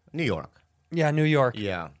L.A. New York. Yeah, New York.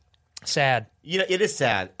 Yeah. Sad. You know, it is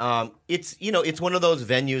sad. It's one of those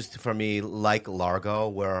venues for me like Largo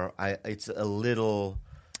where it's a little...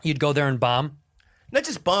 You'd go there and bomb? Not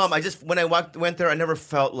just bomb. When I went there, I never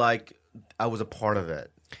felt like I was a part of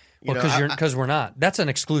it. Because we're not. That's an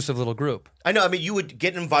exclusive little group. I know. I mean, you would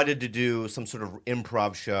get invited to do some sort of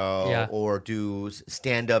improv show or do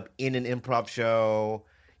stand-up in an improv show.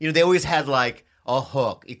 You know, they always had like a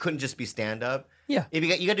hook. It couldn't just be stand-up. Yeah. If you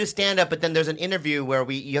got to do stand-up, but then there's an interview where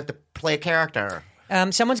you have to play a character.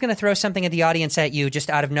 Someone's going to throw something at the audience at you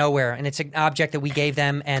just out of nowhere, and it's an object that we gave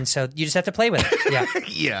them, and so you just have to play with it. Yeah.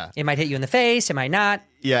 Yeah. It might hit you in the face. It might not.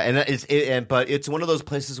 Yeah, but it's one of those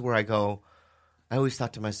places where I always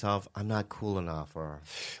thought to myself, I'm not cool enough.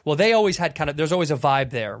 Well, they always had there's always a vibe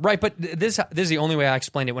there. Right, but this is the only way I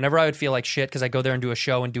explained it. Whenever I would feel like shit because I go there and do a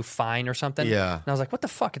show and do fine or something. Yeah. And I was like, what the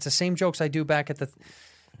fuck? It's the same jokes I do back at the...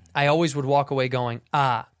 I always would walk away going,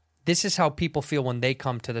 this is how people feel when they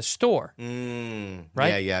come to the store.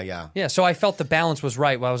 Right? Yeah. Yeah, so I felt the balance was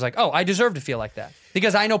right. Where I was like, I deserve to feel like that.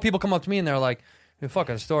 Because I know people come up to me and they're like, the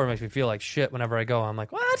fucking store makes me feel like shit whenever I go. I'm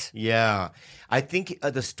like, what? Yeah. I think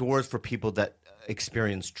the store's for people that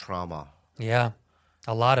experience trauma. Yeah,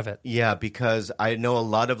 a lot of it. Yeah, because I know a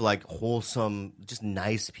lot of like wholesome, just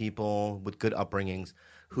nice people with good upbringings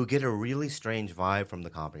who get a really strange vibe from the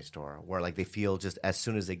Comedy Store where like they feel just as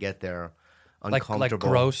soon as they get there uncomfortable. Like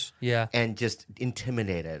gross, yeah. And just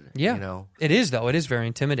intimidated, Yeah. you know? It is, though. It is very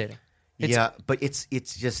intimidating. But it's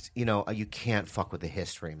just, you can't fuck with the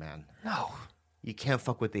history, man. No. You can't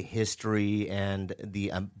fuck with the history and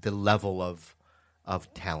the level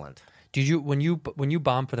of talent. Did you when you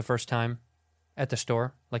bombed for the first time at the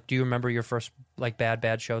store? Like, do you remember your first like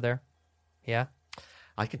bad show there? Yeah.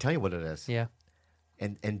 I can tell you what it is. Yeah.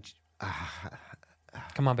 And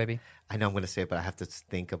come on, baby. I know I'm going to say it, but I have to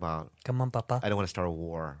think about. Come on, Papa. I don't want to start a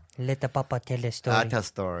war. Let the Papa tell the story. I'll tell a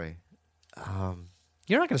story.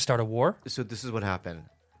 You're not going to start a war. So this is what happened.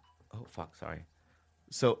 Oh fuck, sorry.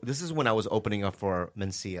 So this is when I was opening up for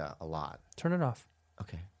Mencia a lot. Turn it off.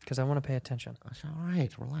 Okay. Because I want to pay attention. That's all right.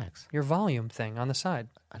 Relax. Your volume thing on the side.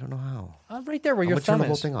 I don't know how. Right there where your I'm gonna turn thumb the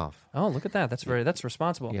whole is. thing off. Oh, look at that. That's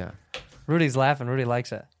responsible. Yeah. Rudy's laughing. Rudy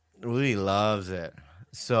likes it. Rudy loves it.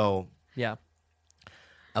 So Yeah.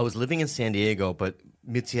 I was living in San Diego, but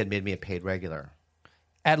Mitzi had made me a paid regular.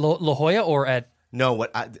 At La Jolla or at? No,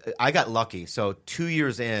 what I got lucky. So 2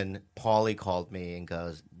 years in, Paulie called me and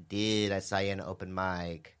goes, "Dude, I saw you in an open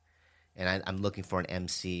mic, and I'm looking for an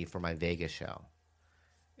MC for my Vegas show."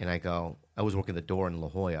 And I go, I was working the door in La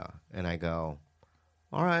Jolla, and I go,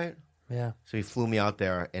 "All right." Yeah. So he flew me out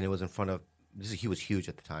there, and it was in front of. He was huge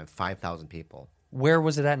at the time, 5,000 people, Where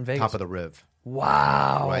was it at in Vegas? top of the Riv.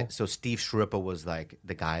 Wow. Right. So Steve Shrippa was like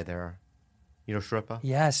the guy there. You know Shrippa?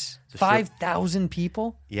 Yes. So 5,000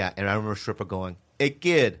 people? Yeah, and I remember Shrippa going, "Hey,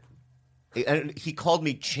 kid." And he called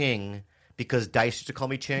me Ching because Dice used to call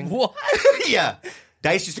me Ching. What? Yeah.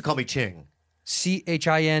 Dice used to call me Ching.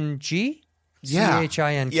 CHING? Yeah.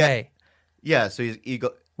 CHINK. Yeah. Yeah, so he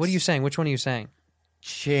go, What are you saying? Which one are you saying?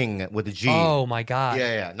 Ching with a G. Oh, my God.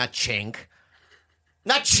 Yeah, not Chink.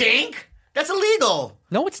 Not Chink. That's illegal.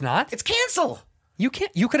 No, it's not. It's cancel. You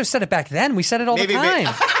can't. You could have said it back then. We said it all Maybe- the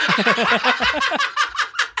time.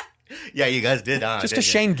 Yeah, you guys did, huh? Just didn't because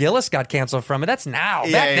you? Shane Gillis got canceled from it. That's now.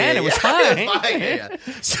 Yeah, Back yeah, then, yeah, it was yeah. fine. Yeah.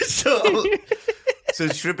 So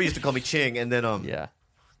Shrippa used to call me Ching, and then Yeah.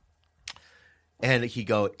 and he'd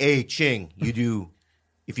go, "Hey, Ching,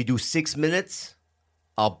 if you do 6 minutes,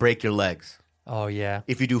 I'll break your legs. Oh, yeah.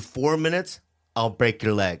 If you do 4 minutes, I'll break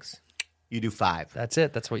your legs. You do 5." That's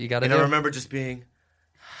it. That's what you got to And do. I remember just being,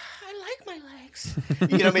 "I like my legs." You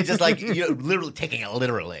know what I mean? Just like, literally taking it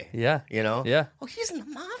literally. Yeah. You know? Yeah. Oh, he's in the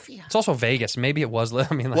mafia. It's also Vegas. Maybe it was. I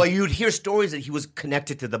mean, like, Well, you'd hear stories that he was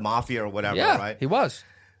connected to the mafia or whatever, yeah, right? he was.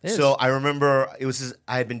 Is. So I remember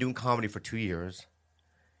I had been doing comedy for 2 years,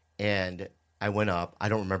 and I went up. I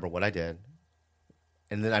don't remember what I did.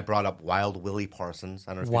 And then I brought up Wild Willie Parsons.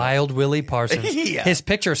 I don't know if you know. Wild Willie Parsons. Yeah. His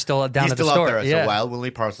picture's still down He's at the still store. up there. Yeah. So Wild Willie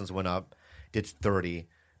Parsons went up, did 30.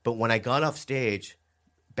 But when I got off stage,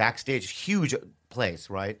 backstage, huge place,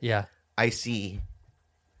 right? Yeah. I see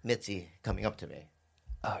Mitzi coming up to me.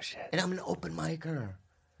 Oh, shit. And I'm an open micer.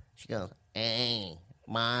 She goes, "Hey,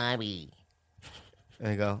 Bobby." And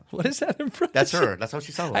I go, What is that impression? "That's her. That's how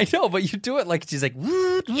she sounded I like." know, but you do it like she's like,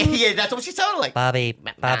 Yeah, that's what she sounded like. Bobby.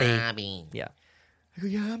 Bobby. Yeah. I go,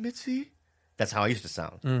 "Yeah, Mitzi." That's how I used to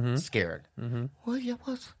sound. Scared. Well, yeah,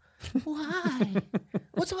 why?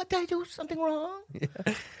 What's what? Did I do something wrong?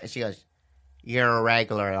 Yeah. And she goes, "You're a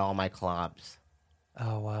regular at all my clubs."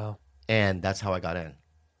 Oh, wow. And that's how I got in.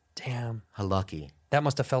 Damn. How lucky. That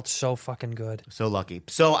must have felt so fucking good. So lucky.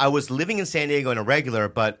 So I was living in San Diego in a regular,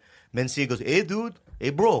 but Mencia goes, "Hey, dude.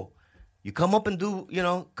 Hey, bro. You come up and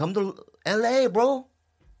come to L.A., bro."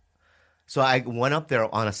 So I went up there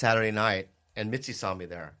on a Saturday night, and Mitzi saw me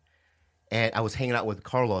there. And I was hanging out with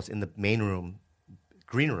Carlos in the main room,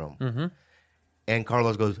 green room. Mm-hmm. And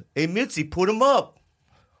Carlos goes, "Hey, Mitzi, put him up."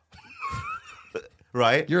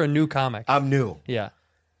 Right? You're a new comic. I'm new. Yeah.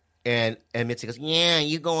 And Mitzi goes, "Yeah,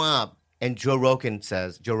 you go up." And Joe Rogan's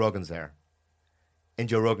there. And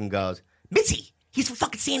Joe Rogan goes, "Mitzi, he's from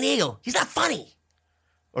fucking San Diego. He's not funny."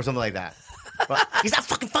 Or something like that. Right? He's not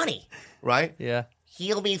fucking funny. Right? Yeah.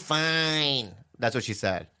 "He'll be fine." That's what she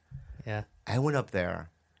said. Yeah. I went up there.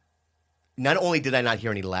 Not only did I not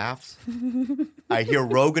hear any laughs, I hear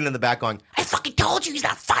Rogan in the back going, "I fucking told you he's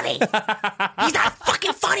not funny. He's not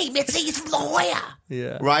fucking funny, Mitzi. He's from La Jolla."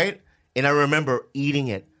 Yeah. Right? And I remember eating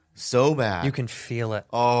it so bad. You can feel it.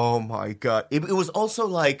 Oh my God. It was also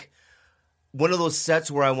like one of those sets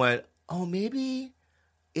where I went, "Oh, maybe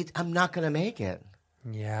I'm not going to make it."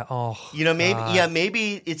 Yeah. Oh. You know, maybe, God.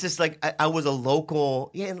 maybe it's just like I was a local,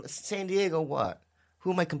 in San Diego, what?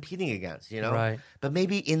 Who am I competing against, you know? Right. But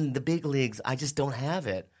maybe in the big leagues, I just don't have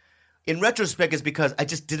it. In retrospect, it's because I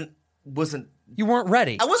just wasn't You weren't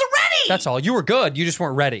ready. ready. That's all. You were good. You just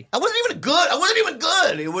weren't ready. I wasn't even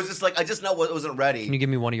good. It was just like, I just wasn't ready. Can you give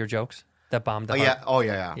me one of your jokes that bombed the Oh, heart? yeah. Oh,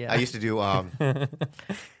 yeah. Yeah. I used to do, I'm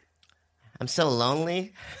so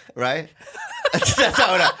lonely, right? That's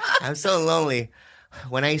how I'm so lonely.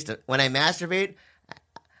 When I masturbate,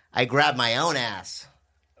 I grab my own ass,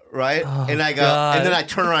 right? Oh, and I go, God. and then I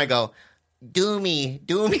turn around and I go, do me.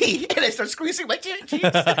 And I start squeezing my cheeks.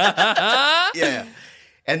 Yeah.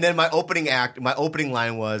 And then my opening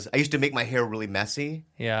line was, I used to make my hair really messy.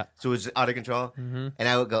 Yeah. So it was out of control. And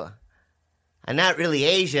I would go, "I'm not really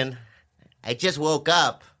Asian. I just woke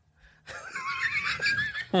up."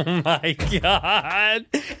 Oh my God.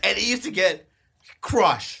 And it used to get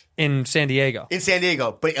crushed In San Diego. in San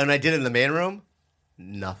Diego. But when I did it in the main room,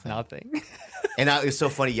 nothing. Nothing. And it was so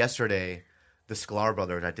funny. Yesterday, the Sklar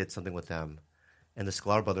brothers, I did something with them. And the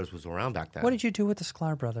Sklar brothers was around back then. What did you do with the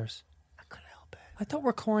Sklar brothers? I couldn't help it. I thought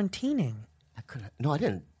we're quarantining. No, I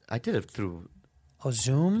didn't. I did it through Oh,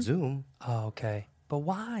 Zoom? Zoom. Oh, okay. But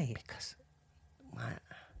why? Because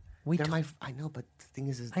I know, but the thing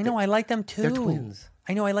is I know, I like them too. They're twins.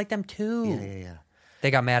 I know, I like them too. Yeah. They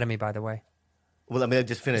got mad at me, by the way. Well, I mean, I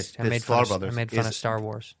just finished. I made fun of Star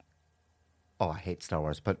Wars. Oh, I hate Star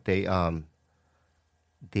Wars, but they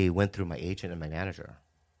went through my agent and my manager.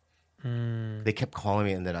 They kept calling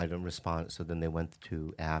me, and then I didn't respond. So then they went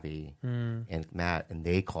to Abby and Matt, and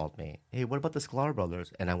they called me. Hey, what about the Sklar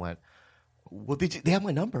brothers? And I went, well, they have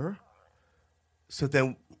my number. So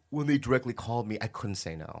then when they directly called me, I couldn't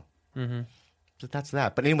say no. Mm-hmm. So that's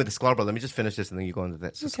that. But anyway, the Sklar brothers, let me just finish this, and then you go into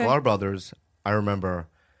that. So Sklar brothers, I remember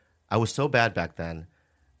I was so bad back then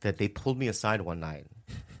that they pulled me aside one night,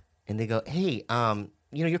 and they go, hey,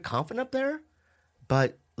 you're confident up there,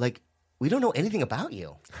 but, like, we don't know anything about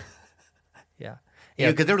you. Yeah.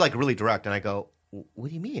 Because they're like really direct, and I go, "What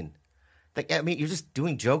do you mean?" Like, I mean, you're just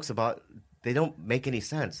doing jokes about. They don't make any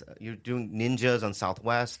sense. You're doing ninjas on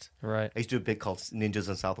Southwest, right? I used to do a bit called Ninjas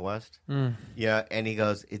on Southwest. Yeah, and he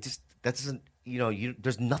goes, "It just that doesn't.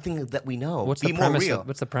 There's nothing that we know. What's Be the more premise? real."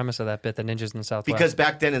 What's the premise of that bit? The ninjas in the Southwest. Because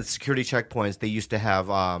back then in the security checkpoints, they used to have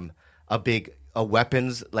a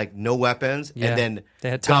weapons, like no weapons, and then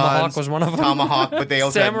they had guns, Tomahawk was one of them. Tomahawk, but they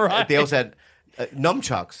also Samurai. had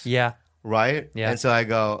nunchucks. Yeah. Right? Yeah. And so I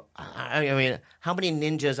go, I mean, how many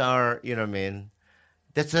ninjas are, you know what I mean?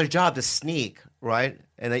 That's their job, to sneak, right?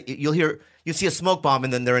 And you'll see a smoke bomb,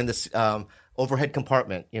 and then they're in this overhead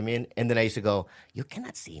compartment, you know what I mean? And then I used to go, you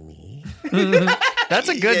cannot see me. That's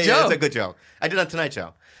a good joke. Yeah, that's a good joke. I did on Tonight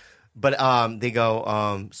Show. But they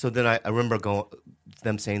go, so then I remember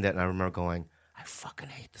them saying that, and I remember going, I fucking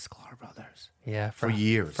hate the Sklar brothers. Yeah. For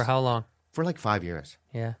years. For how long? For like 5 years.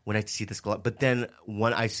 Yeah. When I see this, but then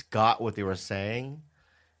when I got what they were saying,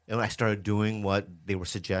 and when I started doing what they were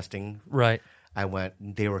suggesting, right, I went.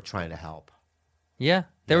 They were trying to help. Yeah,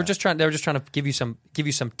 they were just trying. They were just trying to give you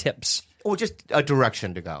some tips, or just a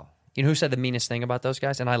direction to go. You know who said the meanest thing about those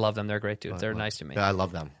guys? And I love them. They're great dudes. They're nice to me. Yeah, I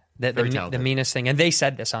love them. The meanest thing, and they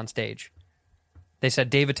said this on stage. They said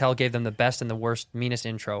Dave Attell gave them the best and the worst, meanest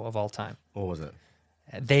intro of all time. What was it?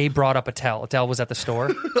 They brought up Attell. Attell was at the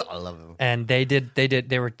store. I love him. And they did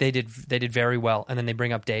very well. And then they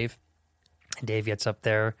bring up Dave. And Dave gets up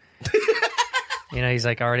there. He's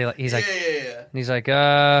like and he's like, give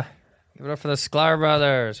it up for the Sklar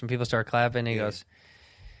brothers. And people start clapping. And he goes,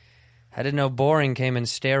 I didn't know boring came in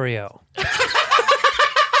stereo.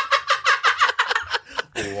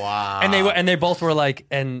 Wow. And they both were like,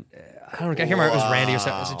 and I can't remember if it was Randy or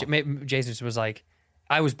something. Jason was like,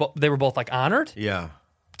 they were both like honored. Yeah.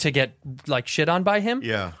 To get like shit on by him.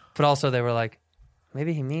 Yeah. But also they were like,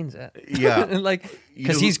 maybe he means it. Yeah. Like,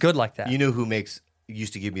 because he's good like that. You know who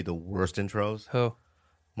used to give me the worst intros? Who?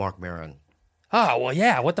 Mark Maron. Oh, well,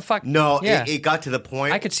 yeah. What the fuck? No, yeah. it got to the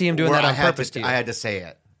point. I could see him doing that on purpose to you. I had to say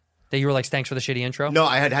it. That you were like, thanks for the shitty intro? No,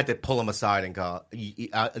 I had to pull him aside and go,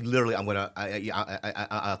 literally,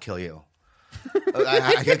 I'll kill you.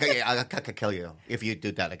 I could kill you if you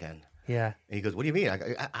do that again. Yeah. And he goes, what do you mean?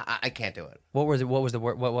 I can't do it. What was the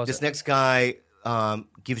word? What was this next guy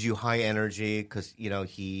gives you high energy because,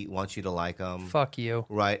 he wants you to like him. Fuck you.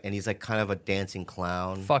 Right. And he's like kind of a dancing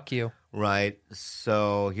clown. Fuck you. Right.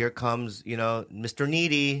 So here comes, Mr.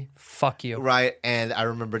 Needy. Fuck you. Right. And I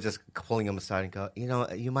remember just pulling him aside and go,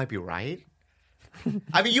 you might be right.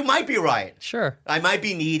 I mean, you might be right. Sure. I might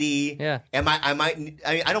be needy. Yeah.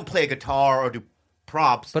 I don't play a guitar or do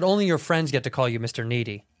props. But only your friends get to call you Mr.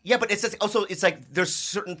 Needy. Yeah, but it's like there's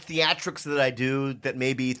certain theatrics that I do that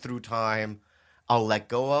maybe through time I'll let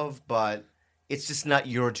go of, but it's just not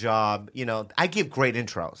your job. I give great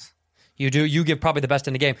intros. You do. You give probably the best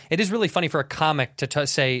in the game. It is really funny for a comic to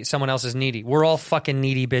say someone else is needy. We're all fucking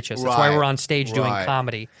needy bitches. That's why we're on stage doing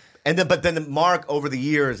comedy. But then Mark, over the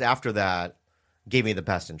years after that, gave me the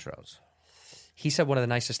best intros. He said one of the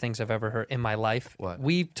nicest things I've ever heard in my life. What?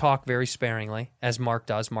 We talk very sparingly, as Mark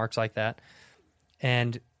does. Mark's like that.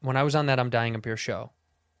 And when I was on that I'm Dying Up Here show,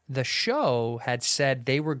 the show had said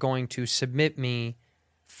they were going to submit me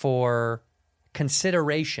for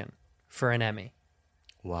consideration for an Emmy.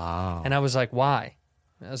 Wow. And I was like, why?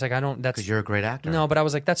 I was like, because you're a great actor. No, but I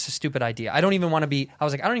was like, that's a stupid idea. I don't even want to be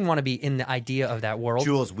in the idea of that world.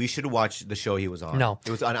 Jules, we should watch the show he was on. No.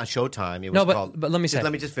 It was on Showtime. It was called, but let me say.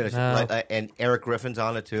 Let me just finish. And Eric Griffin's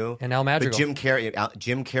on it too. And Al Madrigal. But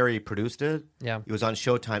Jim Carrey produced it. Yeah. It was on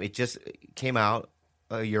Showtime. It just came out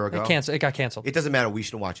a year ago. It got canceled. It doesn't matter. We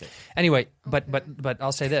should watch it. Anyway, but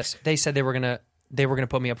I'll say this. They said they were going to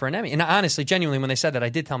put me up for an Emmy. And honestly, genuinely, when they said that, I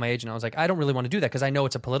did tell my agent, I was like, I don't really want to do that because I know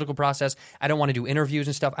it's a political process. I don't want to do interviews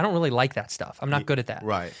and stuff. I don't really like that stuff. I'm not good at that.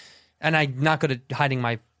 Right. And I'm not good at hiding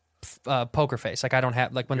my poker face. Like I don't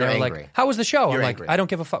have like when You're they're angry. like, "How was the show?" You're I'm like, angry. "I don't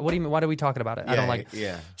give a fuck. What do you mean? Why are we talking about it? I don't like."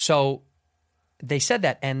 Yeah. So they said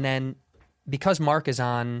that, and then because Mark is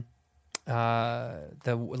on why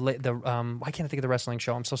can't I think of the wrestling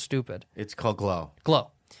show? I'm so stupid. It's called Glow.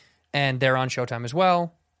 Glow, and they're on Showtime as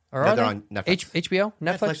well. Or No, are they're they? on Netflix. HBO,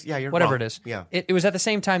 Netflix. Netflix, yeah, you're whatever wrong. it is. Yeah. It was at the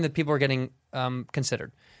same time that people were getting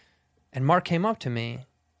considered, and Mark came up to me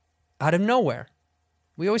out of nowhere.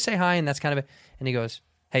 We always say hi, and that's kind of it. And he goes,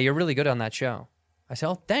 "Hey, you're really good on that show." I said,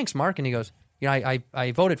 "Oh, thanks, Mark." And he goes, I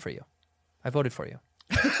voted for you. I voted for you.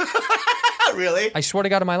 Really? I swear to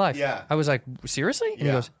God in my life. Yeah. I was like, seriously? And he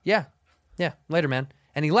Yeah. goes, yeah, later, man.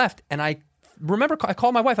 And he left. And I remember I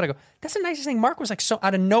called my wife and I go, that's the nicest thing. Mark was like so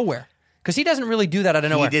out of nowhere. Because he doesn't really do that out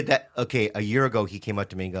of nowhere. He did that. Okay, a year ago, he came up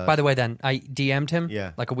to me and goes, By the way, then I DM'd him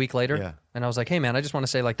like a week later. Yeah. And I was like, hey, man, I just want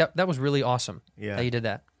to say like that was really awesome Yeah. that you did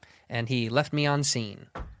that. And he left me on scene.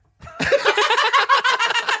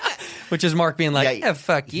 Which is Mark being like, yeah,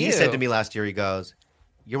 fuck you. He said to me last year, he goes,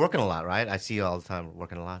 you're working a lot, right? I see you all the time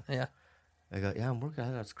working a lot. Yeah. I go, yeah, I'm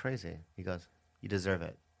working. That's crazy. He goes, you deserve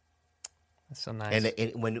it. That's so nice.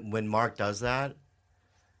 And when Mark does that,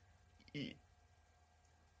 it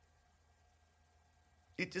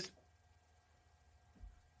just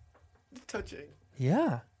it's touching.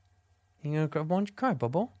 Yeah. You know, why don't you cry,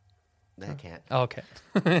 Bubble? I can't. Oh, okay.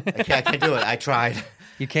 I can't do it. I tried.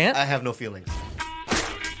 You can't? I have no feelings.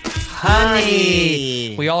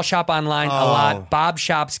 Honey. We all shop online a Oh. lot. Bob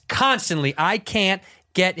shops constantly. I can't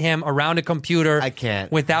get him around a computer. I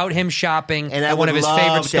can't. Without him shopping And I at would one of his love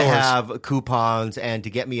favorite to stores. have coupons and to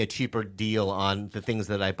get me a cheaper deal on the things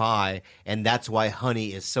that I buy, and that's why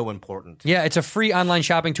Honey is so important. Yeah, it's a free online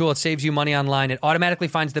shopping tool. It saves you money online. It automatically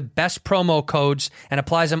finds the best promo codes and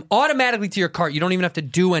applies them automatically to your cart. You don't even have to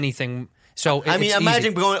do anything. So I mean, it's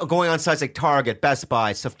imagine easy. going on sites like Target, Best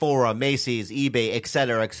Buy, Sephora, Macy's, eBay, et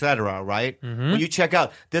cetera, right? Mm-hmm. When you check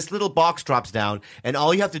out, this little box drops down, and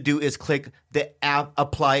all you have to do is click the app,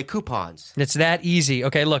 apply coupons. It's that easy.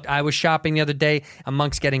 Okay, look, I was shopping the other day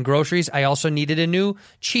amongst getting groceries. I also needed a new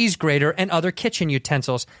cheese grater and other kitchen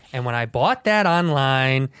utensils. And when I bought that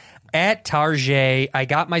online at Target, I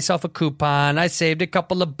got myself a coupon. I saved a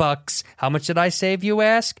couple of bucks. How much did I save, you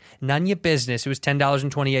ask? None of your business. It was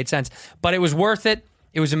 $10.28. But it was worth it.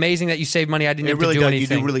 It was amazing that you saved money. I didn't have to do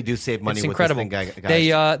anything. You really do save money It's with incredible. this thing,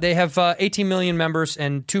 guys. They have 18 million members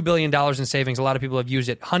and $2 billion in savings. A lot of people have used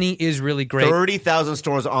it. Honey is really great. 30,000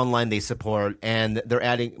 stores online they support, and they're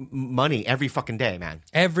adding money every fucking day, man.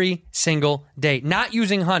 Every single day. Not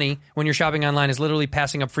using Honey when you're shopping online is literally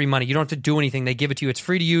passing up free money. You don't have to do anything. They give it to you. It's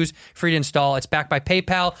free to use, free to install. It's backed by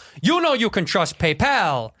PayPal. You know you can trust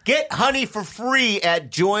PayPal. Get Honey for free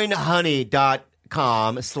at joinhoney.com/.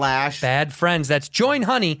 Bad Friends. That's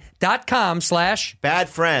joinhoney.com/ Bad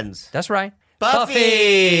Friends. That's right.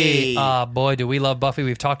 Buffy! Boy, do we love Buffy.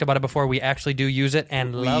 We've talked about it before. We actually do use it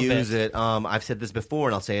and love it. We use it. I've said this before,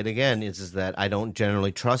 and I'll say it again, is that I don't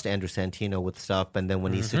generally trust Andrew Santino with stuff, and then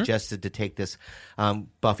when he suggested to take this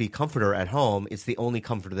Buffy comforter at home, it's the only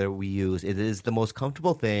comforter that we use. It is the most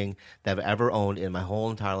comfortable thing that I've ever owned in my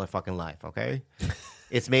whole entire fucking life, okay?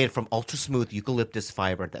 It's made from ultra-smooth eucalyptus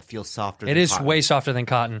fiber that feels softer than It is cotton. way softer than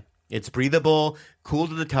cotton. It's breathable, cool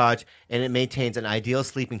to the touch, and it maintains an ideal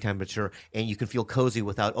sleeping temperature, and you can feel cozy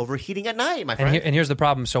without overheating at night, my friend. And here's the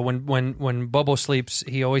problem. So when Bobo sleeps,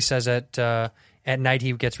 he always says that at night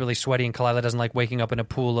he gets really sweaty, and Kalila doesn't like waking up in a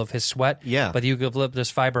pool of his sweat. Yeah. But the eucalyptus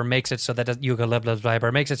fiber makes it so that it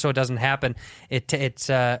doesn't happen.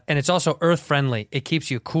 And it's also earth friendly. It keeps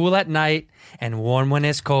you cool at night and warm when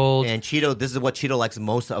it's cold. And Cheeto, this is what Cheeto likes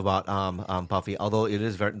most about Buffy, although it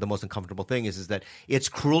is the most uncomfortable thing, is that it's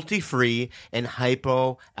cruelty-free and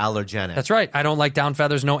hypoallergenic. That's right. I don't like down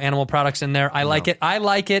feathers, no animal products in there. I like it. I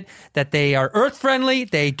like it that they are earth friendly.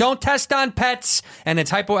 They don't test on pets, and it's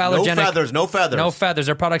hypoallergenic. No feathers. No feathers.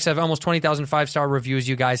 Their products have almost 20,000 5-star reviews,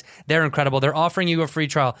 you guys. They're incredible. They're offering you a free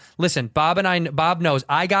trial. Listen, Bob knows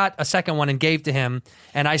I got a second one and gave to him,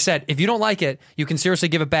 and I said, if you don't like it, you can seriously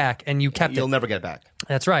give it back, and you kept You'll it. never get it back.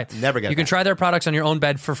 That's right. Never get it You can back. try their products on your own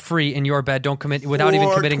bed for free in your bed. Don't commit without even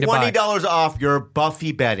committing to buy. For $20 off your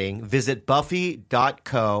Buffy bedding, visit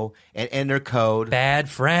buffy.co and enter code Bad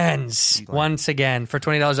Friends. Once again, for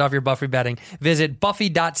 $20 off your Buffy bedding, visit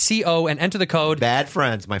buffy.co and enter the code Bad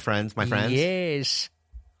Friends, my friends. Yes.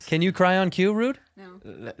 Can you cry on cue, Rude?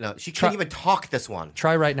 No, she can't even talk this one.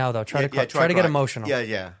 Try right now, though. Try to get cry. emotional.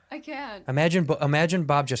 Yeah. I can't. Imagine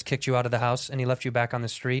Bob just kicked you out of the house and he left you back on the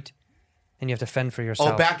street, and you have to fend for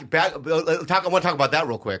yourself. Oh, back. I want to talk about that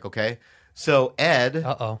real quick, okay? So Ed.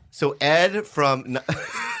 So Ed from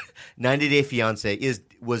 90 Day Fiance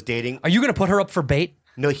was dating. Are you going to put her up for bait?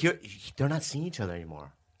 No, they're not seeing each other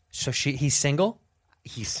anymore. So he's single?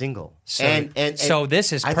 He's single. So, and so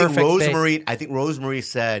this is I perfect. think Rosemary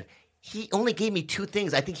said, he only gave me 2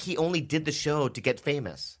 things. I think he only did the show to get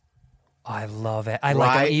famous. Oh, I love it. I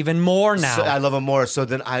like him even more now. So I love him more. So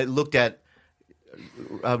then I looked at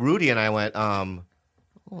Rudy and I went,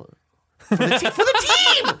 for the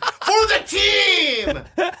team! For the team!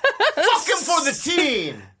 Fuck him for the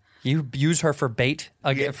team! You use her for bait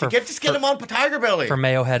again? Just get him on Tiger Belly. For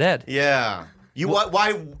Mayo Head Ed. Yeah.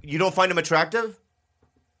 Why you don't find him attractive?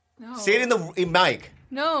 No. Say it in mic.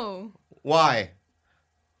 No. Why?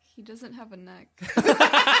 He doesn't have a neck.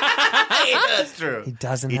 That's true. He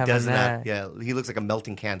doesn't have a neck. Yeah, he looks like a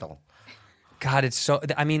melting candle. God, it's so...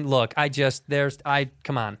 I mean, look,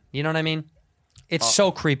 come on. You know what I mean? It's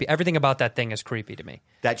so creepy. Everything about that thing is creepy to me.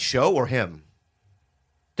 That show or him?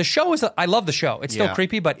 The show is... I love the show. It's still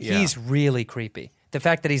creepy, but he's really creepy. The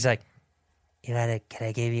fact that he's like, can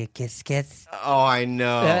I give you a kiss? Oh, I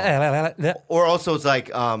know. Or also it's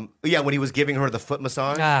like, when he was giving her the foot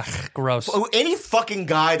massage. Gross. Any fucking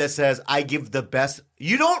guy that says, I give the best...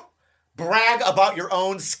 You don't brag about your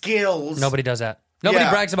own skills. Nobody does that. Nobody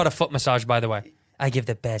brags about a foot massage, by the way. I give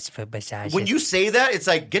the best foot massage. When you say that, it's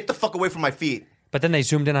like, get the fuck away from my feet. But then they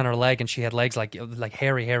zoomed in on her leg, and she had legs like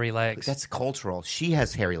hairy legs. That's cultural. She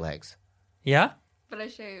has hairy legs. Yeah? But I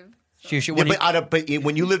shave. So. But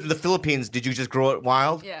when you lived in the Philippines, did you just grow it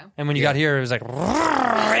wild? Yeah. And when you got here, it was like...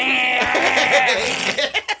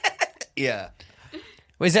 Yeah.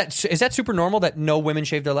 Is that super normal that no women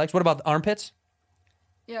shave their legs? What about the armpits?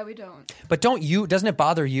 Yeah, we don't. But doesn't it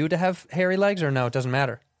bother you to have hairy legs, or no, it doesn't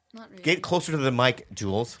matter? Not really. Get closer to the mic,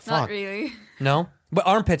 Jules. Not Fuck. really. No? But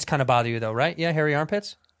armpits kind of bother you, though, right? Yeah, hairy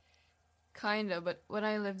armpits? Kinda, but when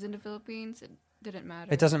I lived in the Philippines, it didn't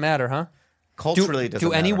matter. It doesn't matter, huh? Culturally, it doesn't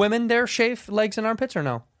Do any matter. women there shave legs and armpits, or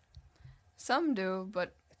no? Some do,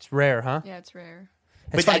 but It's rare, huh? yeah, it's rare.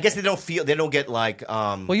 But I guess they don't get like...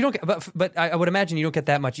 Well, you don't get... But I would imagine you don't get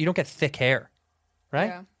that much. You don't get thick hair, right?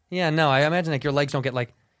 Yeah. Yeah, no, I imagine like your legs don't get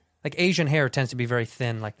like Asian hair tends to be very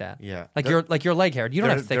thin like that. Yeah. Like your leg hair. You don't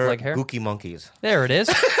have thick they're leg hair. Gookie monkeys. There it is.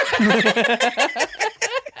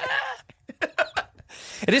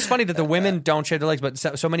 It is funny that the women don't shave their legs, but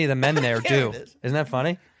so many of the men there do. Isn't that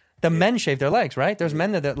funny? The men shave their legs, right? There's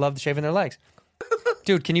men that love shaving their legs.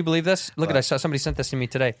 Dude, can you believe this? Look at somebody sent this to me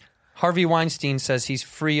today. Harvey Weinstein says he's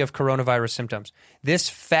free of coronavirus symptoms. This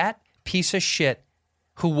fat piece of shit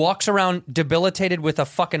who walks around debilitated with a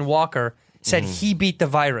fucking walker said he beat the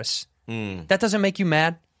virus. That doesn't make you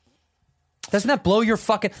mad? Doesn't that blow your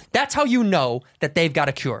fucking... That's how you know that they've got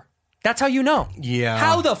a cure. That's how you know. Yeah.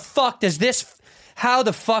 How the fuck does this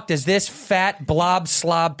fat blob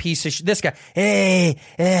slob piece of shit... This guy...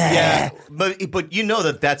 Yeah, but you know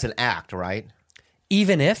that's an act, right?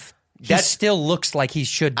 Even if... He still looks like he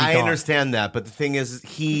should be I gone. understand that, but the thing is,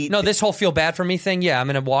 No, this whole feel bad for me thing, I'm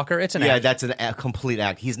in a walker. It's an act. Yeah, that's a complete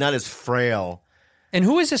act. He's not as frail. And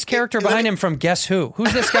who is this character behind him from Guess Who?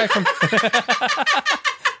 Who's this guy from...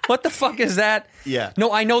 What the fuck is that? Yeah.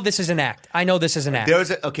 No, I know this is an act. I know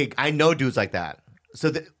know dudes like that. So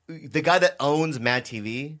the guy that owns Mad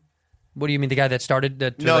TV... What do you mean, the guy that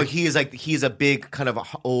started... he's a big kind of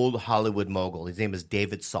old Hollywood mogul. His name is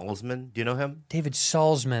David Salzman. Do you know him? David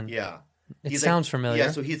Salzman. Yeah. It sounds familiar.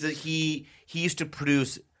 Yeah, so he used to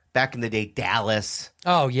produce, back in the day, Dallas.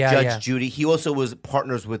 Oh, yeah, Judge Judy. He also was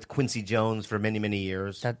partners with Quincy Jones for many, many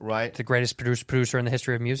years, right? The greatest producer in the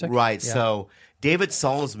history of music? Right, Yeah. so David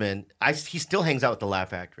Salzman, he still hangs out with the Laugh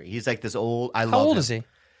Factory. He's like this old... How old is he?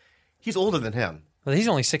 He's older than him. Well, he's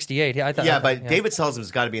only 68. David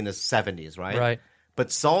Salzman's got to be in his 70s, right? Right. But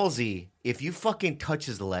Salzy, if you fucking touch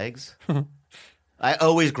his legs, I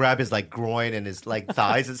always grab his like groin and his like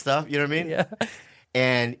thighs and stuff. You know what I mean? Yeah.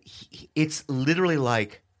 And it's literally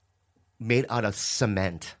like made out of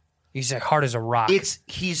cement. He's like hard as a rock.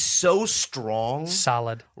 He's so strong,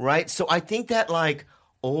 solid, right? So I think that like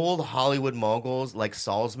old Hollywood moguls like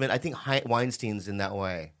Salzman, I think Weinstein's in that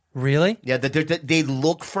way. Really? Yeah, they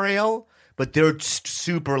look frail. But they're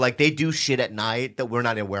super, like, they do shit at night that we're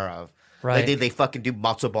not aware of. Right. Like they fucking do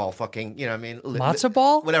matzo ball fucking, you know what I mean? Matzo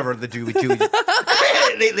ball? Whatever the Jewish. you know what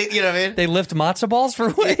I mean? They lift matzo balls for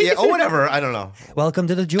weights? Yeah, or whatever. I don't know. Welcome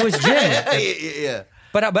to the Jewish gym. Yeah.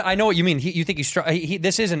 But I know what you mean. You think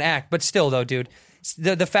this is an act, but still, though, dude,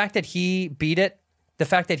 the fact that he beat it,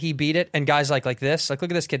 and guys like this, like look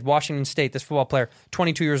at this kid, Washington State, this football player,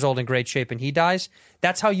 22 years old in great shape, and he dies,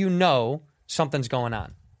 that's how you know something's going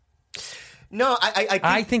on. No,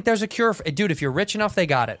 I think there's a cure. Dude, if you're rich enough, they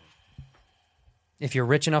got it.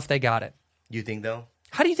 You think, though?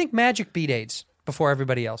 How do you think Magic beat AIDS before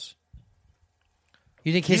everybody else?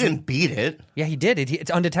 You think He didn't beat it. Yeah, he did. It's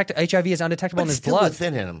undetectable. HIV is undetectable But in his still blood.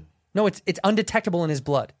 within him. No, it's undetectable in his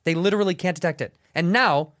blood. They literally can't detect it. And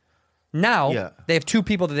now they have 2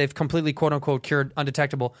 people that they've completely quote unquote cured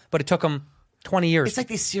undetectable, but it took them 20 years. It's like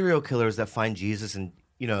these serial killers that find Jesus and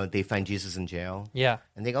they find Jesus in jail. Yeah.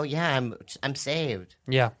 And they go, "Yeah, I'm saved."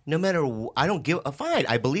 Yeah. No matter I don't give a fine.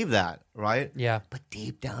 I believe that, right? Yeah. But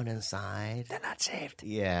deep down inside, They're not saved.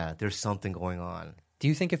 yeah, there's something going on. Do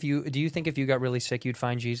you think if you got really sick you'd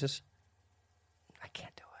find Jesus? I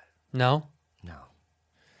can't do it. No? No.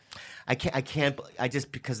 I can't. I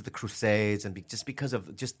just because of the Crusades and just because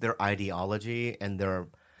of just their ideology and their.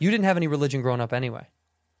 You didn't have any religion growing up anyway.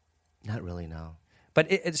 Not really, no.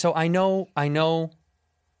 But so I know I know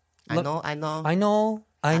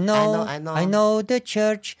the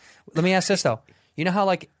church. Let me ask this though. You know how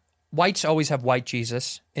like whites always have white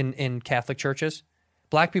Jesus in Catholic churches?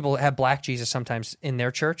 Black people have black Jesus sometimes in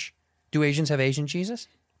their church. Do Asians have Asian Jesus?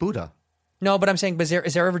 Buddha. No, but I'm saying, but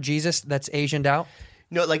is there ever Jesus that's Asianed out?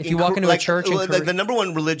 No, like if you walk into a church in Korea, the number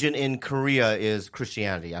one religion in Korea is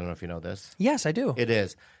Christianity. I don't know if you know this. Yes, I do. It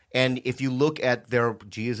is. And if you look at their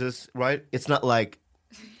Jesus, right, it's not like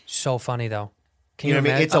so funny though. Can you know what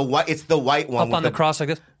I mean? imagine? It's the white one up on the cross like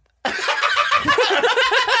this.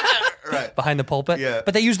 right behind the pulpit. Yeah.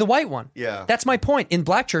 But they use the white one. Yeah. That's my point. In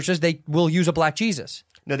black churches, they will use a black Jesus.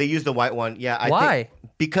 No, they use the white one. Yeah. Why?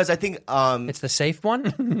 Because I think it's the safe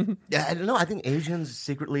one. yeah, I don't know. I think Asians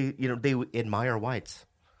secretly, they admire whites.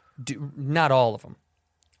 Not all of them.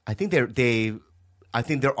 I think they're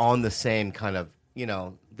on the same kind of,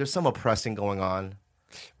 there's some oppressing going on.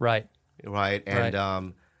 Right. Right.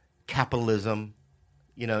 And capitalism,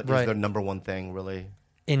 is their number one thing, really.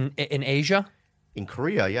 In Asia? In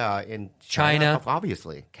Korea, yeah. In China,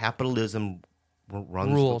 obviously. Capitalism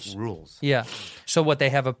runs rules. Yeah. So what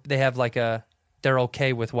they're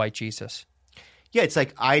okay with white Jesus. Yeah, it's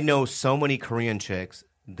like I know so many Korean chicks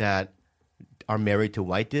that are married to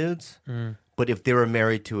white dudes, but if they were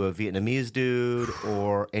married to a Vietnamese dude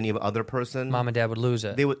or any other person, mom and dad would lose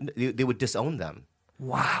it. They would disown them.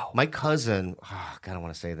 Wow. My cousin, God, I don't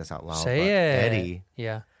want to say this out loud. Say it. Eddie,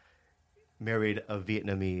 yeah, married a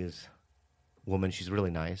Vietnamese woman. She's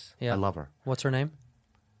really nice. Yeah. I love her. What's her name?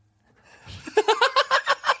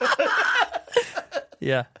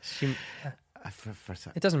 Yeah. It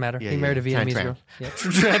doesn't matter. He married a Vietnamese girl. Yeah.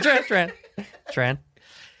 Tran.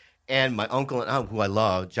 And my uncle and aunt, who I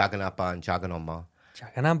love, Jaganapa and Jaganoma.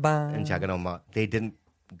 And Jaganoma, they didn't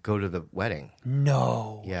go to the wedding.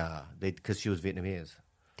 No. Yeah, because she was Vietnamese.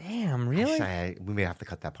 Damn, really? We may have to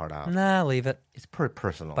cut that part out. Nah, leave it. It's pretty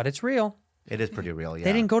personal. But it's real. It is pretty real, yeah.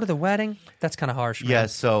 They didn't go to the wedding? That's kind of harsh, man. Yeah,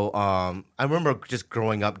 so I remember just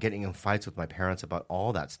growing up getting in fights with my parents about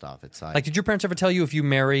all that stuff. It's like did your parents ever tell you if you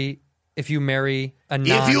marry a non...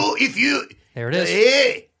 If you... There it is.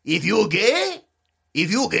 Hey, if you're gay,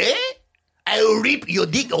 I'll rip your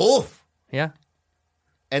dick off. Yeah.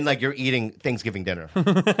 And you're eating Thanksgiving dinner.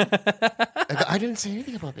 I didn't say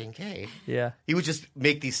anything about being gay. Yeah. He would just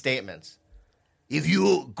make these statements. If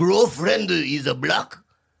your girlfriend is a black,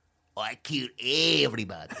 I kill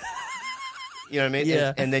everybody. You know what I mean?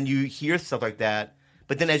 Yeah. And then you hear stuff like that.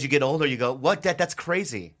 But then as you get older, you go, what? That's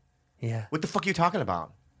crazy. Yeah. What the fuck are you talking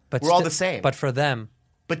about? But we're all the same. But for them.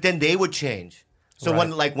 But then they would change. So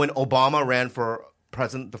when Obama ran for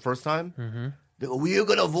president the first time, they go, we're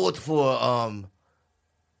going to vote for,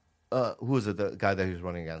 who was it, the guy that he was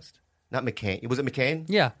running against? Not McCain. Was it McCain?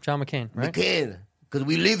 Yeah, John McCain, right? McCain. Because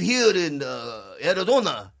we live here in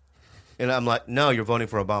Arizona. And I'm like, no, you're voting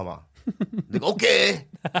for Obama. Like, okay.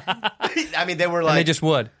 I mean, they were like... And they just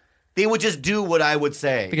would. They would just do what I would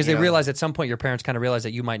say. Because they realize at some point, your parents kind of realize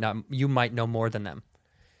that you might know more than them.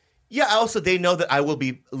 Yeah, also, they know that I will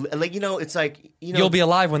be... it's like... You'll be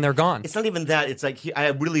alive when they're gone. It's not even that. It's like, I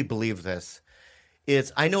really believe this.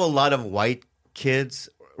 I know a lot of white kids,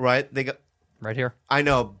 right? They go... Right here. I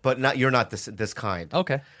know, but you're not this kind.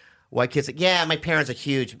 Okay. White kids, yeah, my parents are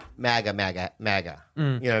huge MAGA. You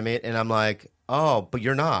know what I mean? And I'm like, oh, but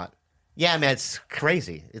you're not. Yeah, man, it's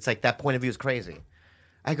crazy. It's like that point of view is crazy.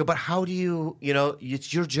 I go, but how do you,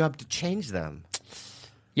 it's your job to change them.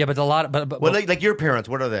 Yeah, but like your parents,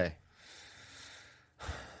 what are they?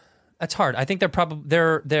 That's hard. I think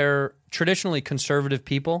they're traditionally conservative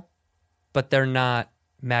people, but they're not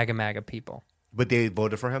MAGA people. But they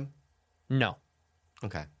voted for him? No.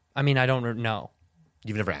 Okay. I mean, I don't know.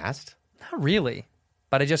 You've never asked? Not really.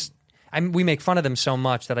 But we make fun of them so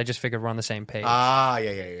much that I just figured we're on the same page. Ah,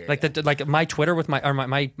 yeah. Like my Twitter with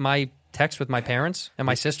my text with my parents and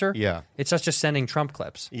my sister. Yeah. It's us just sending Trump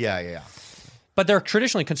clips. Yeah. But they're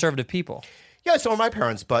traditionally conservative people. Yeah, so are my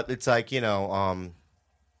parents, but it's like,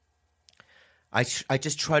 I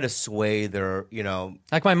just try to sway their,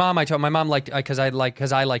 Like my mom, my mom liked because I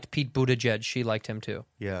liked Pete Buttigieg. She liked him too.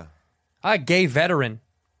 Yeah. A gay veteran.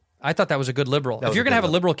 I thought that was a good liberal. If you're gonna have a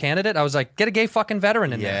liberal candidate, I was like, get a gay fucking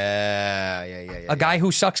veteran in there. Yeah. A guy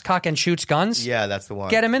who sucks cock and shoots guns. Yeah, that's the one.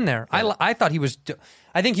 Get him in there. Yeah. I thought he was.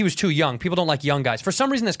 I think he was too young. People don't like young guys. For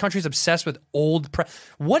some reason, this country's obsessed with old.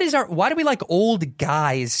 Why do we like old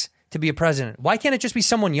guys to be a president? Why can't it just be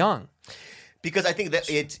someone young? Because I think that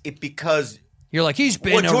because you're like, he's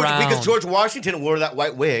been around. Because George Washington wore that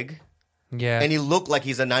white wig. Yeah. And he looked like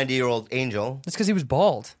he's a 90-year-old angel. That's because he was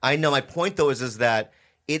bald. I know. My point though is that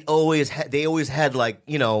they always had like,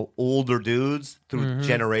 older dudes through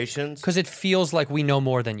generations. Because it feels like we know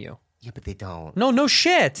more than you. Yeah, but they don't. No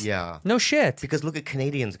shit. Yeah. No shit. Because look at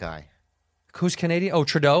Canadians guy. Who's Canadian? Oh,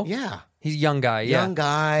 Trudeau? Yeah. He's a young guy. Yeah. Young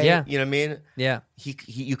guy. Yeah. You know what I mean? Yeah. He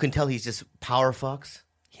you can tell he's just power fucks.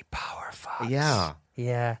 He power fucks. Yeah.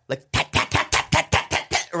 Yeah. Like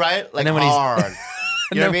right? Like and then when hard.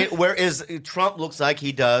 You know what I mean? Whereas Trump looks like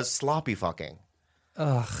he does sloppy fucking.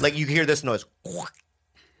 Ugh. Like you hear this noise.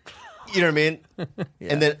 You know what I mean? Yeah.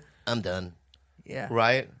 And then I'm done. Yeah.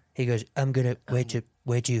 Right? He goes, I'm gonna wait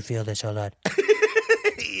till you feel this. Hold on.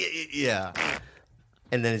 Yeah.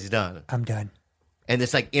 And then he's done. I'm done. And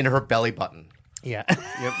it's like in her belly button. Yeah.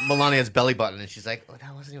 Melania's belly button, and she's like, "Oh,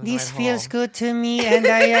 that wasn't even This right feels home." good to me, and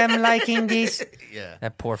I am liking this. Yeah.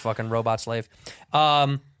 That poor fucking robot slave.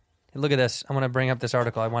 Look at this. I want to bring up this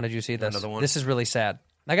article. I wanted you to see this. Another one? This is really sad.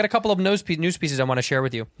 I got a couple of news pieces I want to share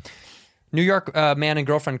with you. New York man and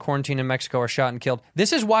girlfriend quarantined in Mexico are shot and killed.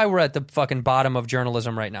 This is why we're at the fucking bottom of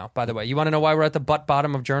journalism right now, by the way. You want to know why we're at the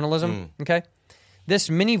bottom of journalism? Okay. This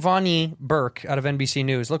Minivani Burke out of NBC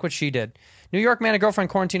News, look what she did. New York man and girlfriend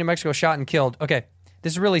quarantined in Mexico shot and killed. Okay.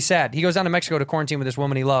 This is really sad. He goes down to Mexico to quarantine with this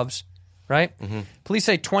woman he loves, right? Mm-hmm. Police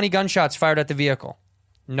say 20 gunshots fired at the vehicle.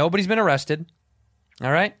 Nobody's been arrested.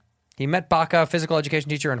 All right? He met Baca, a physical education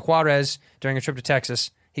teacher in Juarez, during a trip to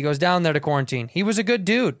Texas. He goes down there to quarantine. He was a good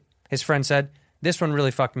dude, his friend said. This one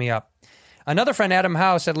really fucked me up. Another friend, Adam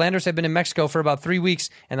House, said Landers had been in Mexico for about 3 weeks,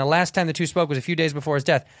 and the last time the two spoke was a few days before his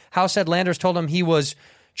death. House said Landers told him he was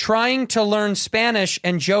trying to learn Spanish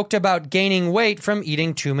and joked about gaining weight from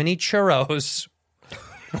eating too many churros.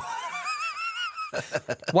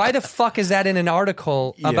 Why the fuck is that in an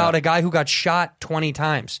article about a guy who got shot 20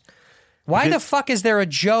 times? Why the fuck is there a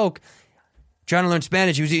joke? Trying to learn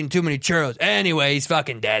Spanish, he was eating too many churros. Anyway, he's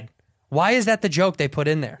fucking dead. Why is that the joke they put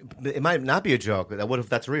in there? It might not be a joke. What if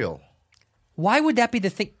that's real? Why would that be the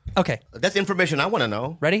thing? Okay. That's information I want to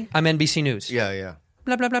know. Ready? I'm NBC News. Yeah.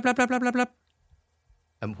 Blah, blah, blah, blah, blah, blah, blah, blah.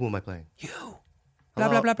 Who am I playing? You. Blah,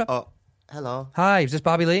 blah, blah, blah. Oh, hello. Hi, is this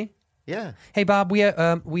Bobby Lee? Yeah. Hey, Bob, we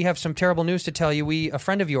have some terrible news to tell you. A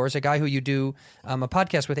friend of yours, a guy who you do a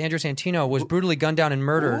podcast with, Andrew Santino, was brutally gunned down and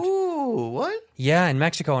murdered. Ooh, what? Yeah, in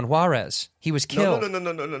Mexico, in Juarez. He was killed.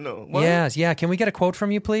 No. What? Yes, yeah. Can we get a quote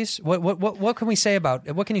from you, please? What can we say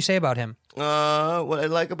about? What can you say about him? What I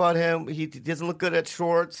like about him, he doesn't look good at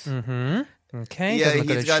shorts. Mm-hmm. Okay. Yeah, doesn't look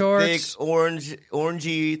good he's at got shorts.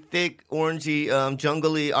 thick, orangey,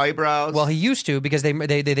 jungly eyebrows. Well, he used to because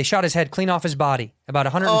they shot his head clean off his body. About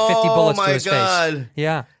 150 bullets to his face.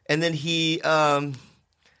 Yeah. And then he,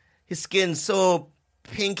 his skin's so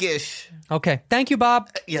pinkish. Okay. Thank you, Bob.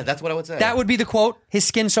 Yeah, that's what I would say. That would be the quote. His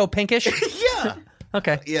skin's so pinkish. Yeah.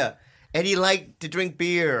 Okay. Yeah. And he liked to drink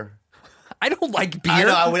beer. I don't like beer. I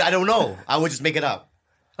know. I don't know. I would just make it up.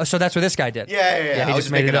 Oh, so that's what this guy did. Yeah. He I just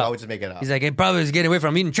made it up. I would just make it up. He's like, hey, probably was getting away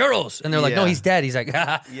from eating churros, and they're like, no, Yeah. he's dead. He's like,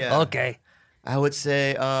 Yeah. Okay. I would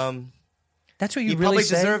say, That's what you he really probably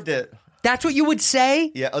say. deserved it. That's what you would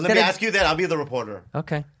say. Yeah. Let me ask you that. I'll be the reporter.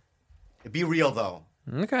 Okay. Be real though.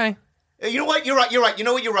 Okay. You know what? You're right. You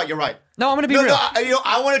know what? You're right. No, I'm gonna be No, real.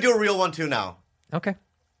 I want to do a real one too now. Okay.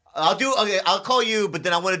 I'll call you, but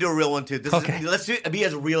then I want to do a real one too. Okay. Let's be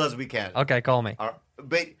as real as we can. Okay, call me.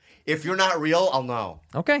 But if you're not real, I'll know.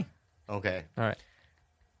 Okay. Okay. All right.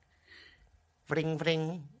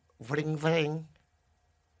 Vring.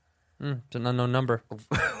 It's an unknown number.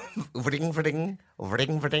 Vring.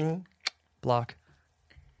 Block.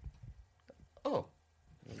 Oh.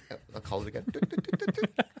 I'll call it again.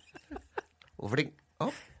 Vring.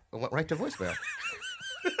 Oh, it went right to voicemail.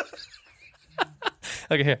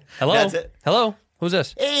 Okay, here. Hello. That's it. Hello. Who's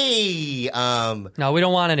this? Hey. No, we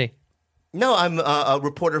don't want any. No, I'm a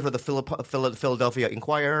reporter for the Philadelphia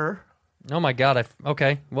Inquirer. Oh my God.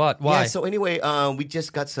 Okay. What? Why? Yeah, so anyway, we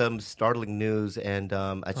just got some startling news, and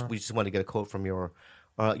we just want to get a quote from you're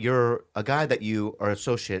a guy that you are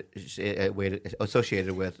associated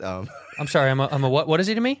with. I'm sorry. I'm a what? What is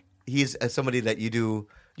he to me? He's somebody that you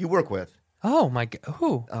work with. Oh my God.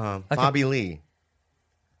 Who? Bobby Lee.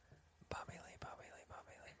 Bobby Lee.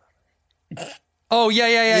 Oh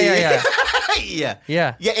yeah.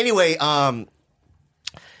 Yeah. Anyway,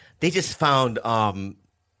 they just found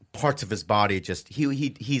parts of his body. Just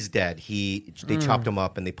he's dead. They chopped him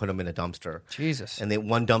up and they put him in a dumpster. Jesus. And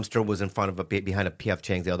one dumpster was in front of behind a PF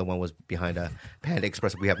Chang's. The other one was behind a Panda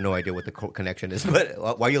Express. We have no idea what the connection is.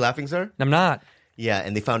 But why are you laughing, sir? I'm not. Yeah,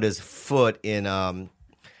 and they found his foot in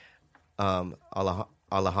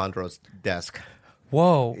Alejandro's desk.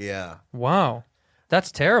 Whoa. Yeah. Wow.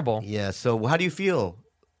 That's terrible. Yeah. So how do you feel?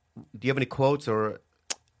 Do you have any quotes or?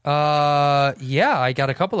 Yeah, I got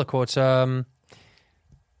a couple of quotes. I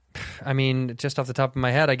mean, just off the top of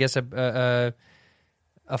my head, I guess a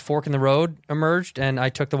fork in the road emerged, and I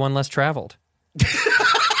took the one less traveled.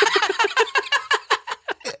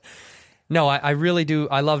 No, I really do.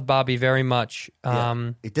 I loved Bobby very much.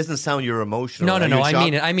 It doesn't sound you're emotional. No.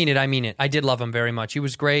 I mean it. I did love him very much. He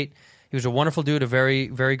was great. He was a wonderful dude, a very,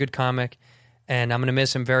 very good comic, and I'm going to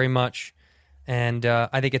miss him very much. And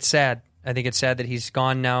I think it's sad. I think it's sad that he's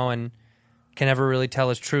gone now and can never really tell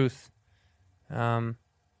his truth.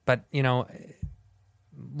 But, you know,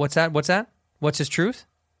 what's that? What's his truth?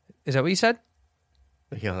 Is that what you said?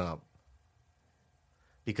 He hung up.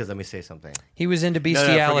 Because let me say something. He was into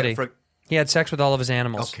bestiality. No, he had sex with all of his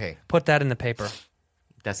animals. Okay. Put that in the paper.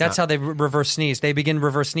 That's how they reverse sneeze. They begin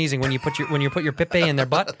reverse sneezing when you put your pipe in their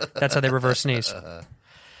butt. That's how they reverse sneeze.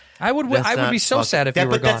 I would be so sad if you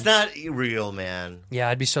were gone. But that's not real, man. Yeah,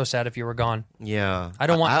 I'd be so sad if you were gone. Yeah.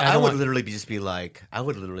 I would literally just be like,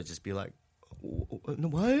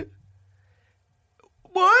 what?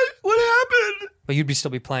 What happened? But you'd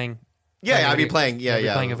still be playing. Yeah, I'd be playing.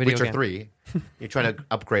 Yeah. Playing a video Witcher game. 3. You're trying to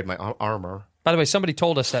upgrade my armor. By the way, somebody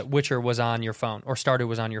told us that Witcher was on your phone, or Stardew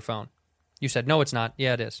was on your phone. You said, no, it's not.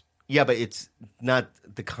 Yeah, it is. Yeah, but it's not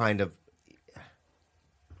the kind of...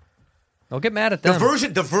 Don't get mad at them.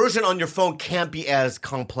 The version on your phone can't be as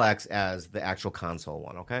complex as the actual console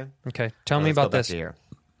one, okay? Okay, tell me about this. Here.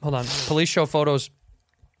 Hold on. Police show photos.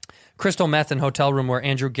 Crystal meth in hotel room where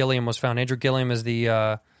Andrew Gilliam was found. Andrew Gilliam is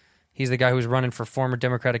he's the guy who's running for former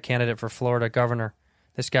Democratic candidate for Florida governor.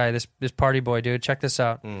 This guy, this party boy, dude. Check this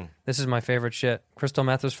out. This is my favorite shit. Crystal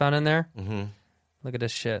meth was found in there. Mm-hmm. Look at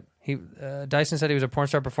this shit. Dyson said he was a porn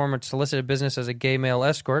star performer, solicited business as a gay male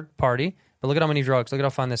escort party. But look at how many drugs. Look at how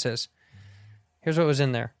fun this is. Here's what was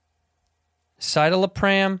in there: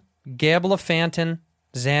 citalopram, gabapentin,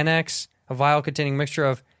 Xanax, a vial containing mixture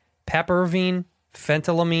of papaverine,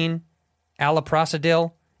 phentylamine,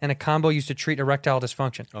 alloprosidil, and a combo used to treat erectile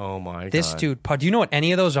dysfunction. Oh my god! This dude, do you know what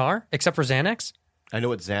any of those are except for Xanax? I know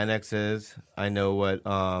what Xanax is. I know what.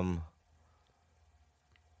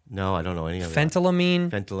 No, I don't know any of that.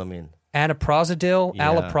 Phentylamine. Anaprosidil, Yeah.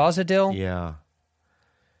 alloprosidil. Yeah.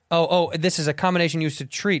 Oh, this is a combination used to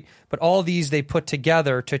treat, but all these they put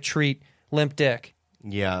together to treat limp dick.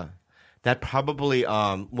 Yeah. That probably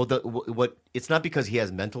what it's not because he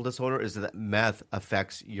has mental disorder, is that meth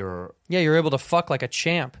affects your... Yeah, you're able to fuck like a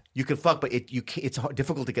champ. You can fuck, but it's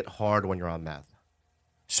difficult to get hard when you're on meth.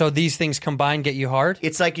 So these things combined get you hard?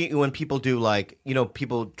 It's like when people do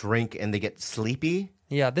people drink and they get sleepy.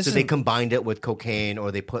 Yeah, they combined it with cocaine,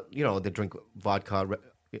 or they put, they drink vodka,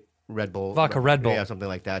 Red Bull. Vodka Red Bull. Yeah, something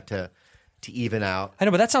like that to even out. I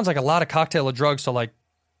know, but that sounds like a lot of cocktail of drugs to like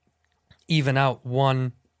even out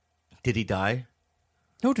one. Did he die?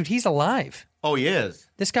 No, dude, he's alive. Oh, he is?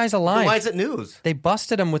 This guy's alive. Well, why is it news? They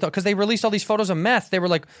busted him because they released all these photos of meth. They were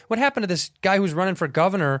like, what happened to this guy who's running for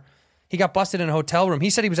governor? He got busted in a hotel room. He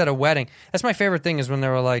said he was at a wedding. That's my favorite thing is when they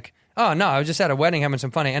were like, oh, no, I was just at a wedding having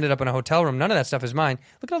some fun. I ended up in a hotel room. None of that stuff is mine.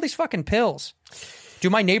 Look at all these fucking pills.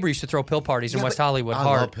 Dude, my neighbor used to throw pill parties in West Hollywood. I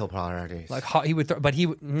love pill parties. Like he would, but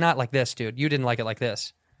he not like this, dude. You didn't like it like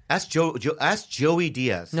this. Ask Joey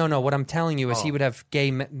Diaz. No. What I'm telling you is he would have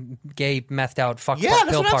gay methed out pill parties. Yeah,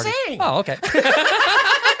 that's what I'm saying. Oh, okay.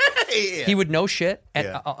 Yeah. He would know shit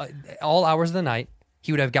at all hours of the night.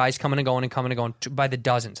 He would have guys coming and going by the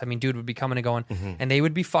dozens. I mean, dude would be coming and going, and they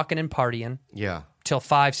would be fucking and partying. Yeah. Till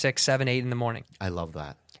 5, 6, 7, 8 in the morning. I love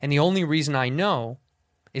that. And the only reason I know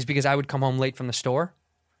is because I would come home late from the store,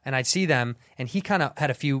 and I'd see them, and he kind of had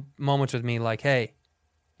a few moments with me like, hey,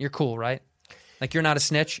 you're cool, right? Like, you're not a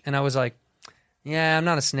snitch. And I was like, yeah, I'm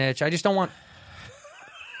not a snitch. I just don't want...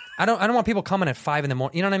 I don't want people coming at 5 in the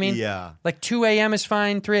morning. You know what I mean? Yeah. Like 2 a.m. is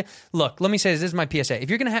fine. 3. Look, let me say this. This is my PSA.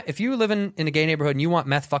 If you live in a gay neighborhood and you want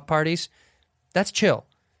meth fuck parties, that's chill.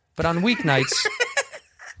 But on weeknights,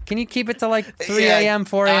 can you keep it to like 3 a.m.,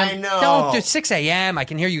 4 a.m.? I know. Don't do 6 a.m. I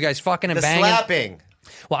can hear you guys fucking and The banging. slapping.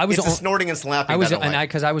 Well, I was the snorting and slapping.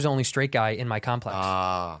 Because I was the only straight guy in my complex.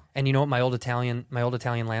 And you know what? My old Italian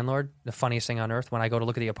landlord, the funniest thing on earth. When I go to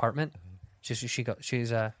look at the apartment, she's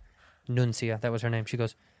Nuncia. That was her name. She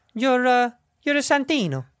goes, you're a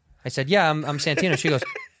Santino. I said, yeah, I'm Santino. She goes,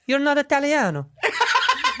 you're not Italiano.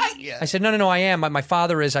 Yeah. I said, no, I am. My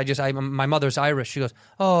father is. My mother's Irish. She goes,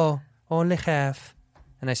 oh, only half.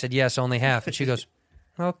 And I said, yes, only half. And she goes,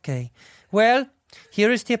 okay. Well,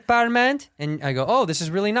 here is the apartment. And I go, oh, this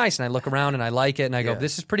is really nice. And I look around and I like it. And I go,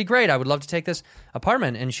 this is pretty great. I would love to take this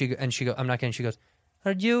apartment. And she goes, I'm not kidding. She goes,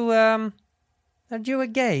 are you a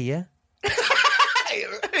gay? Yeah.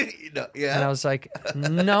 No, yeah. And I was like,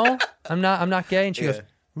 no, I'm not gay. And she goes,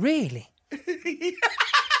 really?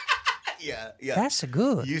 Yeah. That's a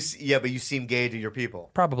good. But you seem gay to your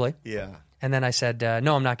people. Probably. Yeah. And then I said,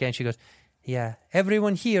 no, I'm not gay. And she goes, yeah,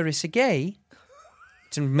 everyone here is a gay.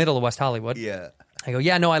 It's in the middle of West Hollywood. Yeah. I go,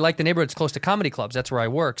 yeah, no, I like the neighborhood. It's close to comedy clubs. That's where I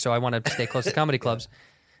work, so I want to stay close to comedy clubs.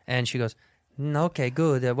 And she goes, okay,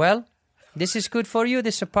 good. Well, this is good for you.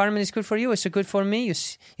 This apartment is good for you. It's good for me.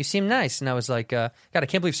 You seem nice. And I was like, God, I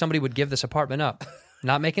can't believe somebody would give this apartment up.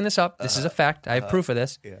 Not making this up. This is a fact. I have proof of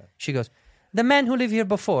this. Yeah. She goes, the man who lived here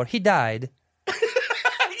before, he died.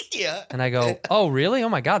 Yeah. And I go, oh, really? Oh,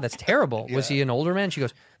 my God, that's terrible. Was he an older man? She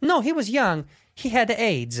goes, no, he was young. He had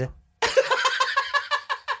AIDS.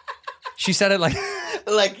 She said it like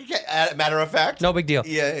matter of fact. no big deal.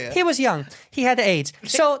 Yeah. He was young. He had AIDS.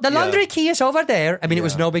 So the laundry key is over there. I mean, it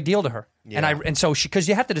was no big deal to her. Yeah. And so because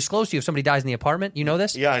you have to disclose to you if somebody dies in the apartment. You know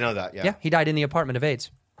this? Yeah, I know that. Yeah. Yeah, he died in the apartment of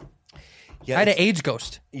AIDS. Yeah. I had an AIDS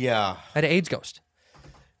ghost. Yeah. I had an AIDS ghost.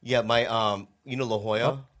 Yeah. My you know La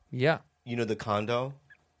Jolla. Yeah. You know the condo.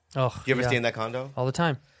 Oh, Do you ever stay in that condo? all the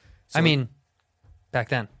time? I mean, back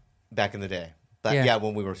then. Back in the day. Yeah.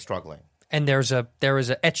 When we were struggling. And there is a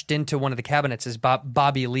etched into one of the cabinets is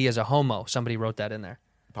Bobby Lee as a homo. Somebody wrote that in there.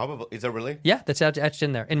 Probably. Is that really? Yeah, that's etched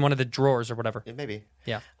in there in one of the drawers or whatever. Yeah, maybe.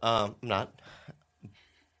 Yeah. I'm not.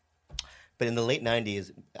 But in the late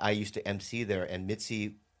 90s, I used to MC there, and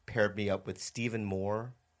Mitzi paired me up with Stephen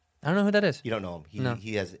Moore. I don't know who that is. You don't know him. No.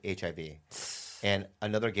 He has HIV. And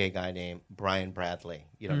another gay guy named Brian Bradley.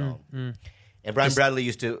 You don't know him. And Brian Bradley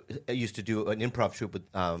used to do an improv troupe with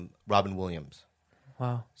Robin Williams.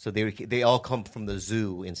 Wow. So they all come from the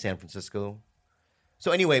zoo in San Francisco. So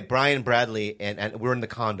anyway, Brian Bradley and we're in the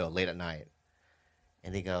condo late at night.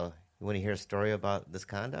 And they go, you want to hear a story about this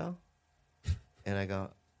condo? And I go,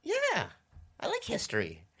 yeah, I like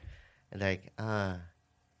history. And like,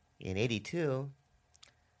 in 82,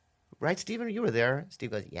 right, Stephen, you were there? Steve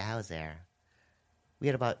goes, yeah, I was there. We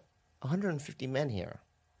had about 150 men here.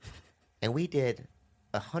 And we did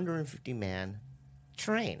a 150-man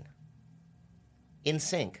train. In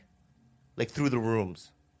sync, like through the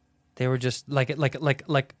rooms. They were just like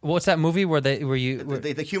what's that movie where the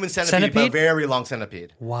human centipede, but a very long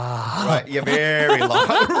centipede. Wow. Right, yeah, very long.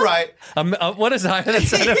 Right. What is that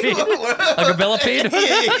centipede? Like a millipede?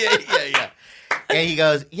 Yeah. And he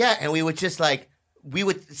goes, yeah, and we would just we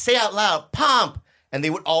would say out loud, pump, and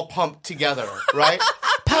they would all pump together, right?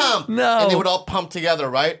 Pump. No. And they would all pump together,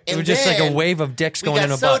 right? It was just like a wave of dicks going in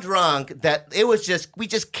a butt. We got so drunk that it was we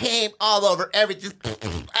just came all over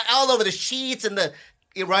everything, all over the sheets and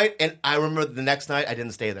right? And I remember the next night I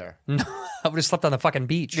didn't stay there. No, I would have slept on the fucking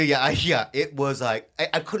beach. Yeah. It was like,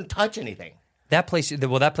 I couldn't touch anything. That place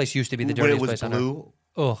used to be the dirtiest place on earth. When it was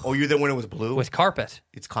blue? Ugh. Oh, you're there when it was blue? With carpet.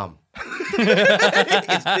 It's cum.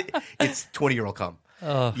 It's 20-year-old cum.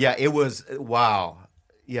 Yeah, it was, wow.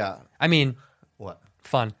 Yeah. I mean, what?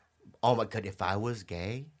 Fun. Oh my God, if I was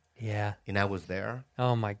gay yeah, and I was there,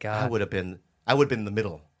 oh my God, I would have been in the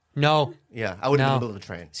middle. No. Yeah, I would have been in No. the middle of the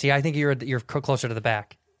train. See, I think you're closer to the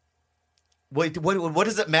back. Wait, what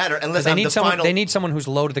does it matter unless They I'm need the someone. final? They need someone who's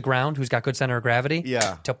low to the ground, who's got good center of gravity.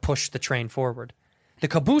 Yeah. To push the train forward. The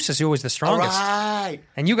caboose is always the strongest. Right.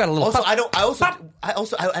 And you got a little. Also, pop. I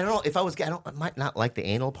don't know if I was gay. I might not like the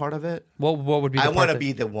anal part of it. What would be? The I part want to that-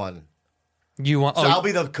 be the one. You want? So I'll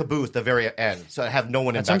be the caboose, the very end. So I have no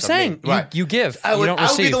one in That's what I'm back saying. of me. Right. You give. I would, you don't I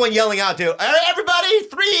would be receive. the one yelling out to everybody,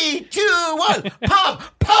 3, 2, 1, pump,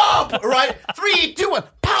 pump, right? 3, 2, 1,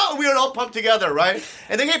 pump. We would all pump together, right?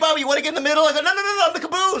 And then, hey, Bobby, you want to get in the middle? I go, no, I'm the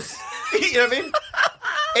caboose. You know what I mean?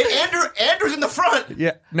 And Andrew's in the front.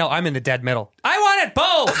 Yeah. No, I'm in the dead middle. I want it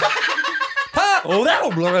both.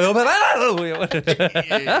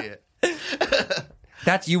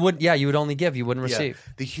 That's you would. Yeah, you would only give. You wouldn't receive.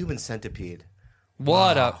 The human centipede.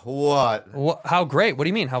 What a What? How great? What do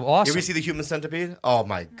you mean? How awesome? You ever see the human centipede? Oh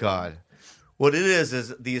my God! What it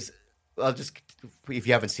is these. I'll just if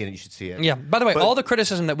you haven't seen it, you should see it. Yeah. By the way, But- all the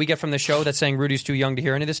criticism that we get from the show that's saying Rudy's too young to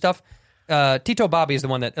hear any of this stuff, Tito Bobby is the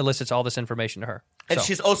one that elicits all this information to her. And So,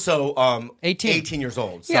 she's also 18 years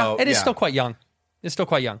old. So, yeah, it is still quite young. It's still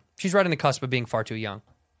quite young. She's right on the cusp of being far too young.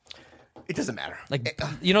 It doesn't matter. Like,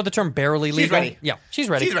 you know the term barely she's legal? ready. Yeah, she's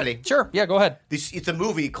ready. She's ready. Sure. Yeah, go ahead. It's a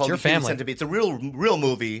movie called It's your The Human family. Centipede. It's a real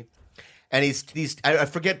movie. And I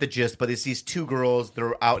forget the gist, but it's these two girls that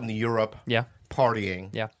are out in Europe Yeah.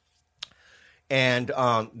 partying. Yeah. And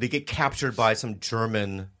they get captured by some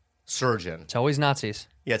German surgeon. It's always Nazis.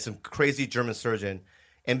 Yeah, some crazy German surgeon.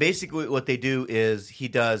 And basically what they do is he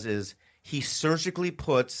surgically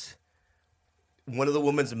puts one of the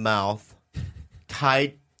woman's mouth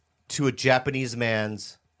tied to a Japanese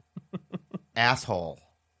man's asshole.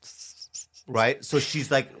 Right? So she's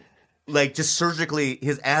like just surgically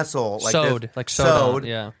his asshole like Sewed, this, like sewed on,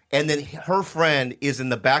 yeah. And then her friend is in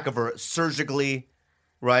the back of her surgically,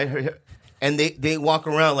 right? And they walk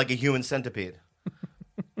around like a human centipede.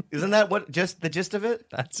 Isn't that just the gist of it?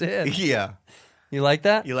 That's it. Yeah. You like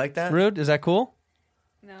that? You like that? Rude? Is that cool?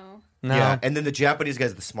 No. No. Yeah. And then the Japanese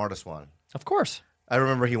guy's the smartest one. Of course. I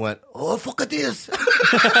remember he went, "Oh, fuck it this.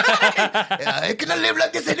 I cannot live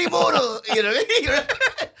like this anymore. You know,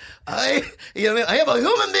 I have a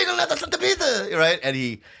human being, not a centipede." Right? And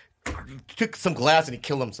he took some glass and he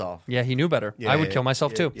killed himself. Yeah, he knew better. Yeah, I would yeah, kill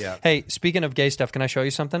myself too. yeah. Hey, speaking of gay stuff, can I show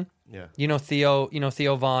you something? Yeah. You know Theo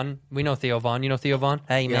Vaughn? We know Theo Vaughn. You know Theo Vaughn?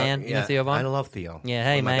 Hey, man. You know Theo Vaughn? I love Theo. Yeah,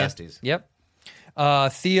 hey, One of my man. besties. Yep.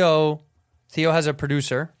 Theo has a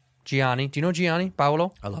producer, Gianni. Do you know Gianni,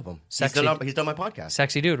 Paolo? I love him. Sexy. He's done my podcast.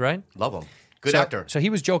 Sexy dude, right? Love him. Good actor. So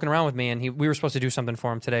he was joking around with me, and we were supposed to do something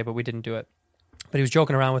for him today, but we didn't do it. But he was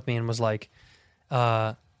joking around with me and was like,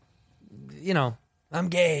 you know, I'm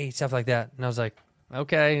gay, stuff like that. And I was like,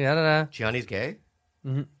 okay, da-da-da. Gianni's gay?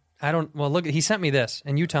 I don't, well, look, he sent me this,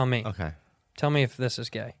 and you tell me. Okay. Tell me if this is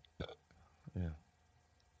gay. Yeah.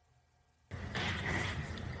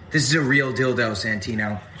 This is a real dildo,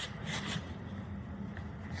 Santino.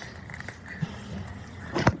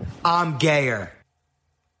 I'm gayer.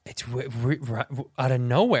 It's out of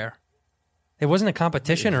nowhere. It wasn't a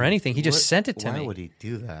competition or anything. He just sent it to me. Why would he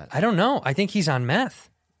do that? I don't know. I think he's on meth.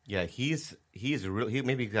 Yeah, he's real. He's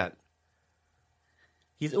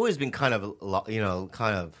always been kind of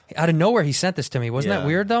Out of nowhere, he sent this to me. Wasn't that Yeah.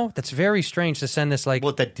 weird, though? That's very strange to send this, like...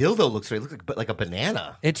 Well, that dildo looks like a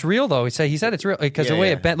banana. It's real, though. He said it's real. Because the way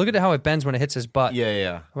Yeah. it bends... Look at how it bends when it hits his butt.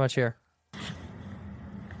 Yeah. Watch here.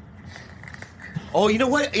 Oh, you know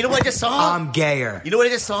what? You know what I just saw? I'm gayer. You know what I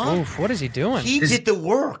just saw? Oof, what is he doing? He did the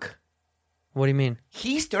work. What do you mean?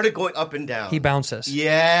 He started going up and down. He bounces.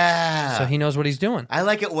 Yeah. So he knows what he's doing. I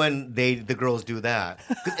like it when the girls do that.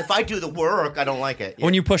 Because if I do the work, I don't like it.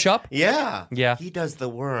 When you push up? Yeah. Yeah. He does the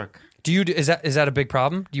work. Do you? Is that a big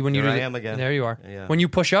problem? Do you when you Here do I am again. There you are. Yeah. When you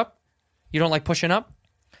push up, you don't like pushing up?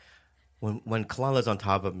 When Kalala's on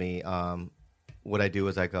top of me, what I do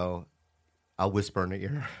is I'll whisper in her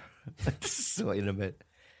ear. This is so intimate.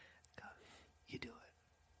 Go, you do it.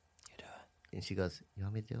 And she goes, "You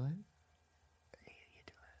want me to do it?" You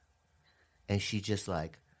do it. And she just her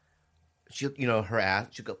ass,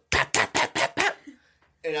 she'll go, "Pap, pap, pap, pap, pap."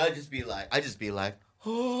 And I'll just be like,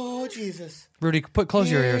 "Oh, Jesus. Rudy,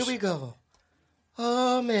 close your ears. Here we go.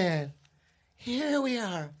 Oh, man. Here we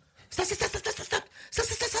are. Stop, stop, stop, stop, stop, stop, stop,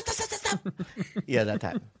 stop, stop, stop, stop." Yeah, that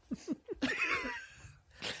time.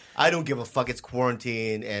 I don't give a fuck. It's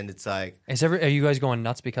quarantine, and it's like... Are you guys going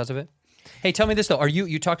nuts because of it? Hey, tell me this, though.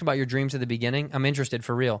 You talked about your dreams at the beginning. I'm interested,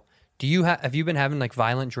 for real. Have you been having, like,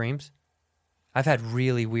 violent dreams? I've had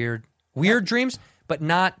really weird dreams, but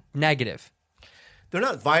not negative. They're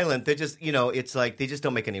not violent. They're just, it's like they just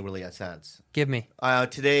don't make any really sense. Give me.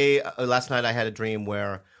 Last night, I had a dream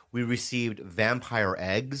where we received vampire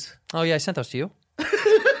eggs. Oh, yeah, I sent those to you.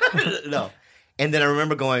 No. And then I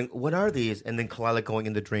remember going, "What are these?" And then Kalila going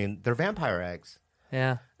in the dream, "They're vampire eggs."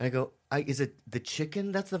 Yeah. And I go, "Is it the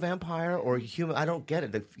chicken that's the vampire or human? I don't get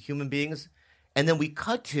it. The human beings." And then we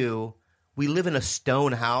cut to, we live in a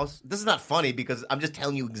stone house. This is not funny because I'm just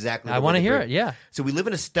telling you exactly. I want to hear it, yeah. So we live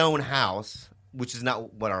in a stone house, which is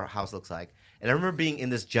not what our house looks like. And I remember being in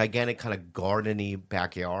this gigantic kind of gardeny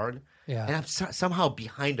backyard. Yeah. And I'm somehow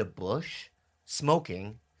behind a bush,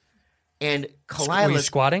 smoking. And Were you Kalila's...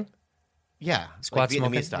 squatting? Yeah, Squat like Vietnamese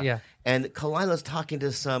smoking? style. Yeah. And Kalila's talking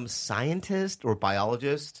to some scientist or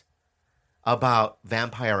biologist about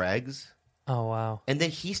vampire eggs. Oh, wow. And then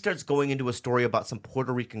he starts going into a story about some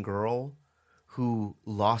Puerto Rican girl who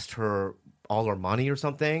lost all her money or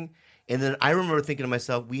something. And then I remember thinking to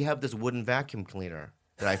myself, we have this wooden vacuum cleaner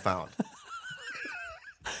that I found.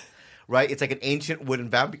 Right? It's like an ancient wooden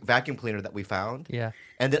vacuum cleaner that we found. Yeah.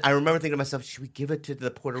 And then I remember thinking to myself, should we give it to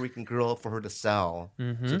the Puerto Rican girl for her to sell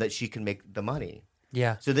so that she can make the money?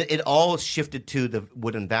 Yeah. So that it all shifted to the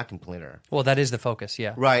wooden vacuum cleaner. Well, that is the focus,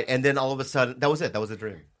 yeah. Right. And then all of a sudden, that was it. That was the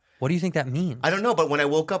dream. What do you think that means? I don't know. But when I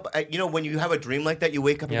woke up, when you have a dream like that, you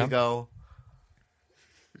wake up Yeah. and you go,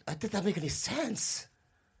 did that make any sense?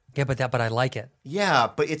 Yeah, but I like it. Yeah,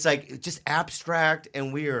 but it's like just abstract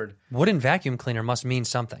and weird. Wooden vacuum cleaner must mean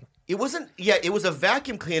something. It wasn't. Yeah, it was a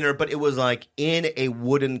vacuum cleaner, but it was like in a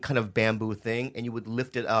wooden kind of bamboo thing, and you would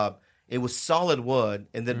lift it up. It was solid wood,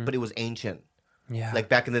 and then but it was ancient. Yeah, like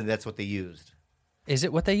back in the day, that's what they used. Is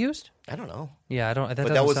it what they used? I don't know. Yeah, I don't.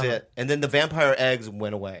 But that was it. And then the vampire eggs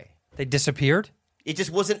went away. They disappeared. It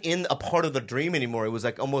just wasn't in a part of the dream anymore. It was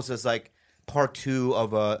like almost as like part 2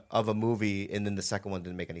 of a movie, and then the second one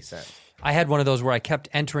didn't make any sense. I had one of those where I kept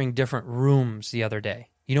entering different rooms the other day.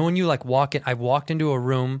 You know when you like walk in, I walked into a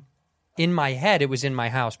room. In my head, it was in my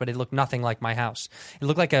house, but it looked nothing like my house. It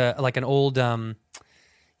looked like an old,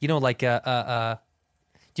 you know, like a.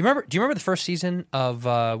 Do you remember the first season of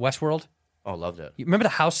Westworld? Oh, loved it. You remember the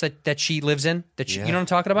house that she lives in? You know what I'm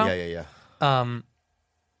talking about? Yeah.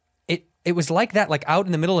 It was like that, like out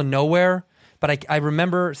in the middle of nowhere. But I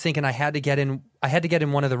remember thinking I had to get in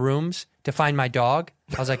one of the rooms to find my dog.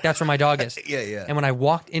 I was like, that's where my dog is. Yeah. And when I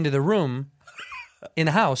walked into the room, in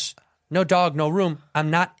the house, no dog, no room.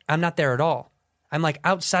 I'm not there at all. I'm like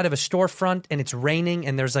outside of a storefront, and it's raining,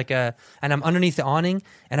 and there's and I'm underneath the awning,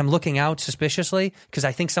 and I'm looking out suspiciously because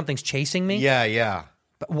I think something's chasing me. Yeah.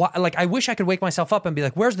 But I wish I could wake myself up and be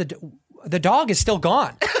like, "Where's the dog? Is still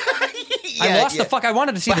gone." I lost the fuck. I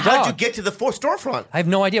wanted to see the dog. How did you get to the storefront? I have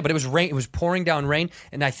no idea, but it was rain. It was pouring down rain,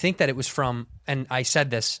 and I think that it was from. And I said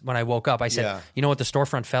this when I woke up. I said, "You know what the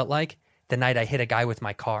storefront felt like? The night I hit a guy with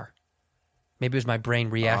my car. Maybe it was my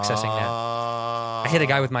brain reaccessing that. I hit a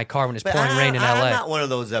guy with my car when it's pouring rain in L.A. I'm not one of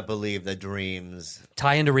those that believe that dreams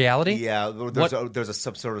tie into reality. Yeah, there's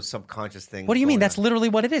some sort of subconscious thing. What do you mean? That's literally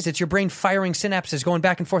what it is. It's your brain firing synapses, going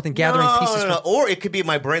back and forth and gathering pieces. No. Or it could be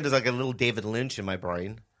my brain. There's like a little David Lynch in my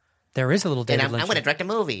brain. There is a little David Lynch. I'm going to direct a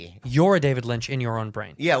movie. You're a David Lynch in your own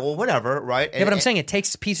brain. Yeah, well, whatever, right? Yeah, but I'm saying it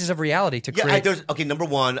takes pieces of reality to create. Okay, number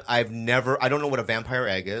one, I don't know what a vampire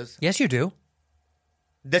egg is. Yes, you do.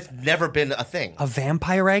 That's never been a thing. A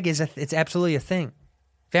vampire egg it's absolutely a thing.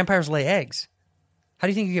 Vampires lay eggs. How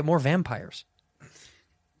do you think you get more vampires?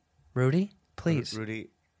 Rudy, please.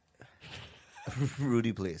 Rudy,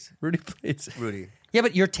 please. Rudy, please. Rudy. Yeah,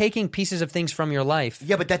 but you're taking pieces of things from your life.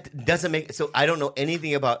 Yeah, but that doesn't make... So I don't know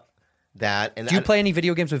anything about that. And do you play any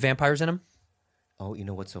video games with vampires in them? Oh, you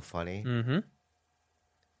know what's so funny? Mm-hmm.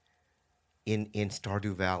 In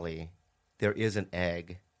Stardew Valley, there is an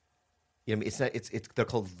egg. You know, they're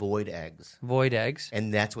called void eggs. Void eggs.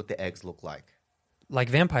 And that's what the eggs look like. Like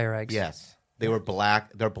vampire eggs. Yes. They were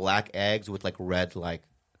black. They're black eggs with like red, like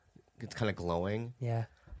it's kind of glowing. Yeah.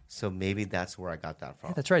 So maybe that's where I got that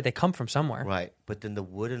from. Yeah, that's right. They come from somewhere. Right. But then the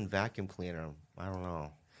wooden vacuum cleaner, I don't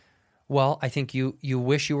know. Well, I think you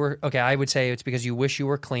wish you were... Okay, I would say it's because you wish you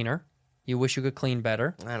were cleaner. You wish you could clean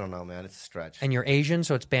better. I don't know, man. It's a stretch. And you're Asian,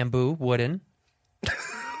 so it's bamboo, wooden.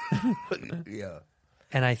 Yeah.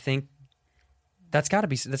 And I think that's got to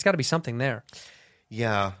be something there.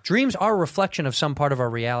 Yeah. Dreams are a reflection of some part of our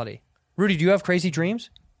reality. Rudy, do you have crazy dreams?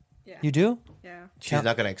 Yeah. You do? Yeah. She's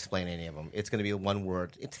not going to explain any of them. It's going to be one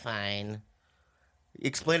word. It's fine.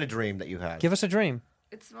 Explain a dream that you had. Give us a dream.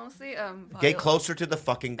 It's mostly Get closer to the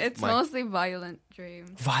fucking It's mic. mostly violent dreams.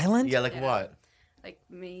 Violent? Yeah, like what? Like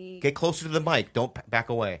me. Get closer to the mic. Don't back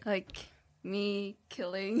away. Like me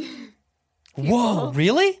killing. Whoa,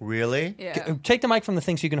 really? Really? Yeah. Take the mic from the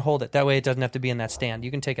thing so you can hold it. That way it doesn't have to be in that stand.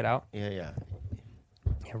 You can take it out. Yeah.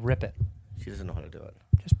 Yeah, rip it. She doesn't know how to do it.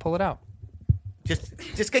 Just pull it out.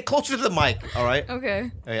 Just get closer to the mic, all right?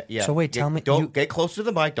 Okay. Yeah. So wait, tell me... Don't get closer to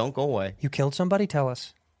the mic. Don't go away. You killed somebody? Tell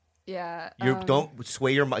us. Yeah. Don't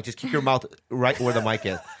sway your mic. Just keep your mouth right where the mic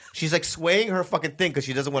is. She's like swaying her fucking thing because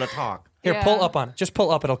she doesn't want to talk. Here, Yeah. pull up on it. Just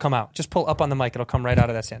pull up. It'll come out. Just pull up on the mic. It'll come right out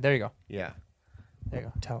of that stand. There you go. Yeah. There you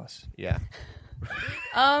go. Tell us. Yeah.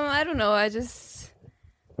 I don't know.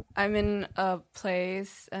 I'm in a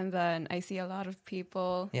place and then I see a lot of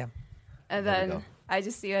people. Yeah. And There we then go. I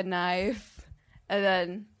just see a knife and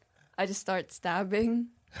then I just start stabbing.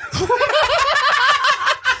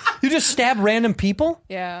 You just stab random people?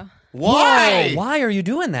 Yeah. Why? Whoa, why are you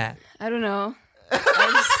doing that? I don't know.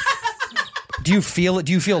 Do you feel it?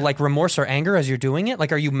 Do you feel like remorse or anger as you're doing it?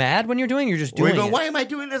 Like, are you mad when you're doing it? You're just doing it. Why am I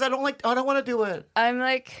doing this? I don't want to do it. I'm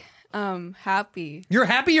like happy. You're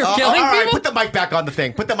happy you're All killing right, people? put the mic back on the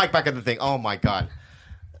thing. Put the mic back on the thing. Oh my god.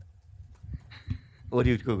 What are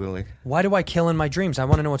you Googling? Why do I kill in my dreams? I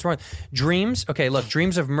want to know what's wrong. Dreams, okay, look,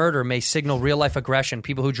 dreams of murder may signal real-life aggression.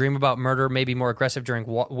 People who dream about murder may be more aggressive during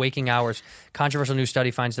waking hours. Controversial new study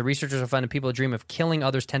finds the researchers have found that people who dream of killing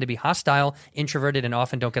others tend to be hostile, introverted, and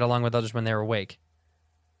often don't get along with others when they're awake.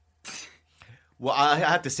 Well, I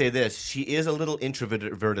have to say this. She is a little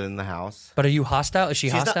introverted in the house. But are you hostile? Is she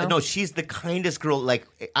She's hostile? no, she's the kindest girl. Like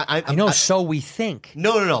I know, so we think.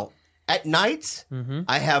 No. At nights, Mm-hmm.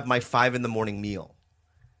 I have my 5 a.m. meal,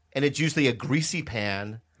 and it's usually a greasy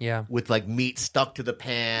pan. Yeah. With like meat stuck to the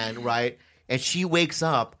pan, right? And she wakes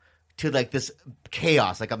up to like this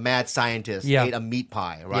chaos, like a mad scientist ate a meat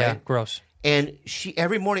pie, right? Yeah, gross. And she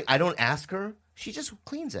every morning, I don't ask her; she just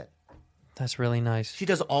cleans it. That's really nice. She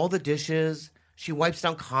does all the dishes. She wipes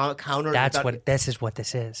down counters. This is what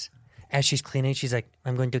this is. As she's cleaning, she's like,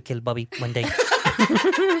 "I'm going to kill Bobby one day."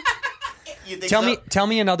 Tell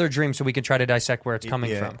me another dream so we can try to dissect where it's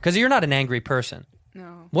coming from. Because you're not an angry person.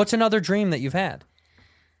 No. What's another dream that you've had?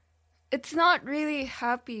 It's not really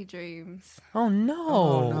happy dreams. Oh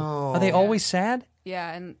no! Are they always sad?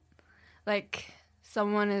 Yeah, and like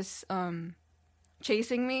someone is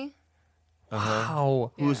chasing me.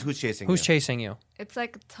 Wow. Who's chasing you? Who's chasing you? It's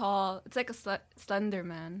like a slender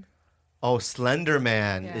man. Oh, Slender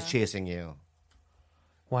Man is Yeah. chasing you.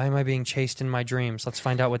 Why am I being chased in my dreams? Let's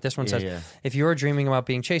find out what this one says. Yeah. If you are dreaming about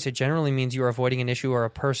being chased, it generally means you are avoiding an issue or a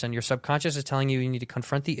person. Your subconscious is telling you you need to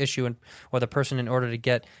confront the issue or the person in order to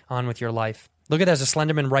get on with your life. Look at that, there's a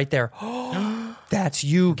Slenderman right there. That's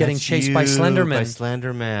you getting chased by Slenderman. By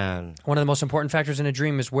Slenderman. One of the most important factors in a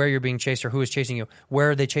dream is where you're being chased or who is chasing you.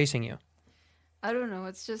 Where are they chasing you? I don't know.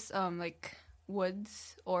 It's just like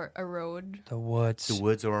woods or a road. The woods. The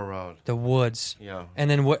woods or a road. The woods. Yeah. And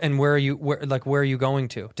then where are you? Where are you going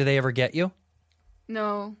to? Do they ever get you?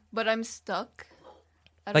 No, but I'm stuck.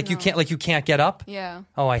 I Like don't know. you can't get up? Yeah.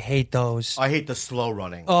 Oh, I hate those. I hate the slow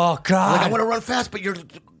running. Oh God. Like, I want to run fast, but you're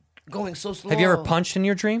going so slow. Have you ever punched in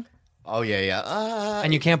your dream? Oh, yeah.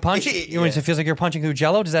 And you can't punch? Yeah. It feels like you're punching through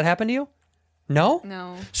Jello? Does that happen to you? No?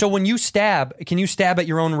 No. So when you stab, can you stab at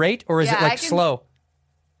your own rate or is Yeah, it I like can- slow?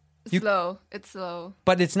 Slow. It's slow.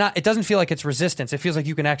 But it's not. It doesn't feel like it's resistance. It feels like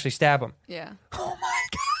you can actually stab them. Yeah.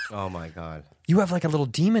 Oh, my God. You have like a little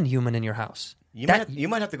demon human in your house. You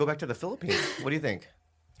might have to go back to the Philippines. What do you think?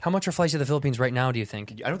 How much are flights to the Philippines right now, do you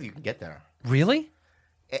think? I don't think you can get there. Really?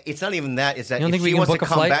 It's not even that. It's that You don't if think we she can wants to book a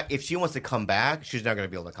come flight? back, if she wants to come back, she's not going to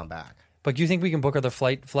be able to come back But do you think we can book her the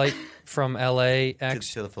flight from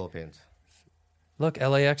LAX? to the Philippines. Look,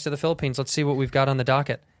 LAX to the Philippines. Let's see what we've got on the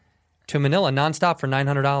docket. To Manila, nonstop for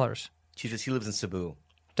 $900. She lives in Cebu.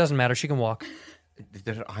 Doesn't matter. She can walk.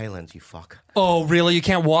 They're islands, you fuck. Oh, really? You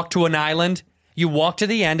can't walk to an island? You walk to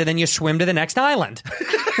the end and then you swim to the next island.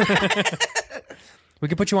 We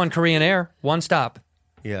could put you on Korean Air. One stop.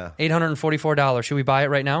 Yeah. $844. Should we buy it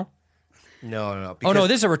right now? No. Oh, no,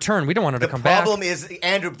 this is a return. We don't want her to come back.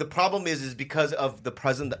 Andrew, the problem is because of the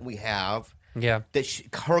present that we have, Yeah. that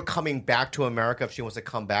her coming back to America, if she wants to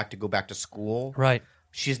come back to go back to school, Right.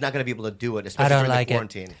 she's not going to be able to do it, I especially don't during like the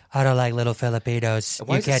quarantine. it. I don't like little Filipinos.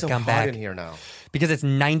 Why You is it can't so come hot back. in here now? Because it's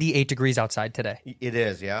 98 degrees outside today. It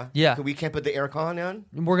is, yeah? Yeah. We can't put the aircon on?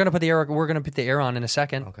 We're gonna put the air on in a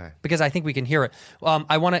second. Okay. Because I think we can hear it.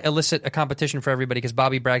 I want to elicit a competition for everybody because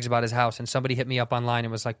Bobby brags about his house, and somebody hit me up online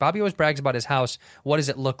and was like, "Bobby always brags about his house. What does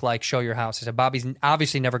it look like? Show your house." I said, "Bobby's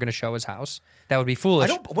obviously never going to show his house. That would be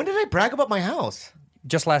foolish." When did I brag about my house?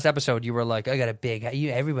 Just last episode, you were like, "I got a big."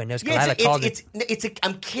 Everyone knows. Yeah, Kalila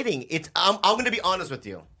I'm kidding. I'm going to be honest with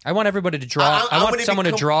you. I want everybody to draw. I want someone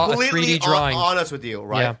to draw a 3D drawing. Honest with you,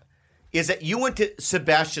 right? Yeah. Is that you went to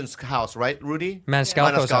Sebastian's house, right, Rudy?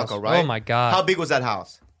 Maniscalco's house. right? Oh my God! How big was that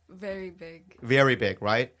house? Very big. Very big,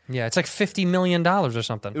 right? Yeah, it's like $50 million or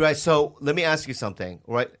something. Right. So let me ask you something,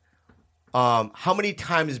 right? How many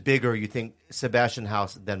times bigger you think Sebastian's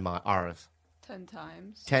house than ours? 10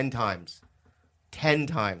 times. 10 times. 10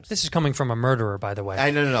 times. This is coming from a murderer, by the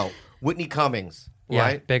way. No. Whitney Cummings, yeah,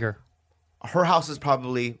 right? bigger. Her house is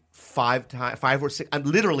probably 5 or 6. I'm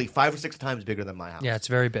literally 5 or 6 times bigger than my house. Yeah, it's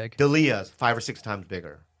very big. Dalia's 5 or 6 times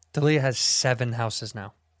bigger. Dalia has 7 houses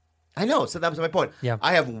now. I know. So that was my point. Yeah.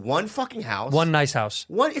 I have one fucking house. One nice house.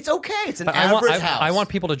 It's okay. It's an But average house. I want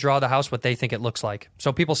people to draw the house what they think it looks like.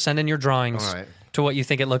 So people send in your drawings All right. to what you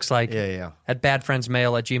think it looks like Yeah. at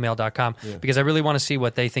badfriendsmail@gmail.com because I really want to see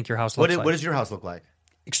what they think your house looks like. What does your house look like?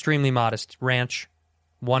 Extremely modest. Ranch.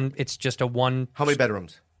 It's just a one. How many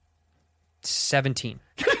bedrooms? 17.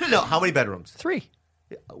 No, how many bedrooms? 3.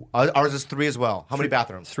 Ours is 3 as well. How many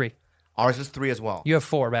bathrooms? 3. Ours is 3 as well. You have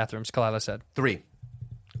 4 bathrooms, Kalila said. 3.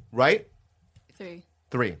 Right? 3.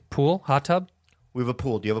 3. Pool? Hot tub? We have a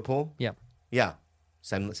pool. Do you have a pool? Yeah. Yeah.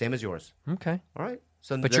 Same as yours. Okay. All right.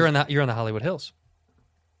 So But you're in the Hollywood Hills.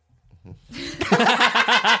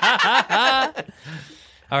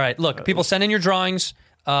 All right. Look, people send in your drawings.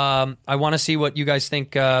 I want to see what you guys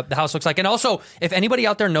think the house looks like. And also, if anybody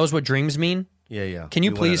out there knows what dreams mean, Yeah. Can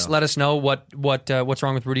you We wanna please know. let us know what's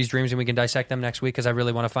wrong with Rudy's dreams, and we can dissect them next week because I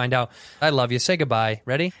really want to find out. I love you. Say goodbye.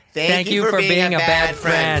 Ready? Thank you for being a bad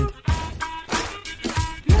friend.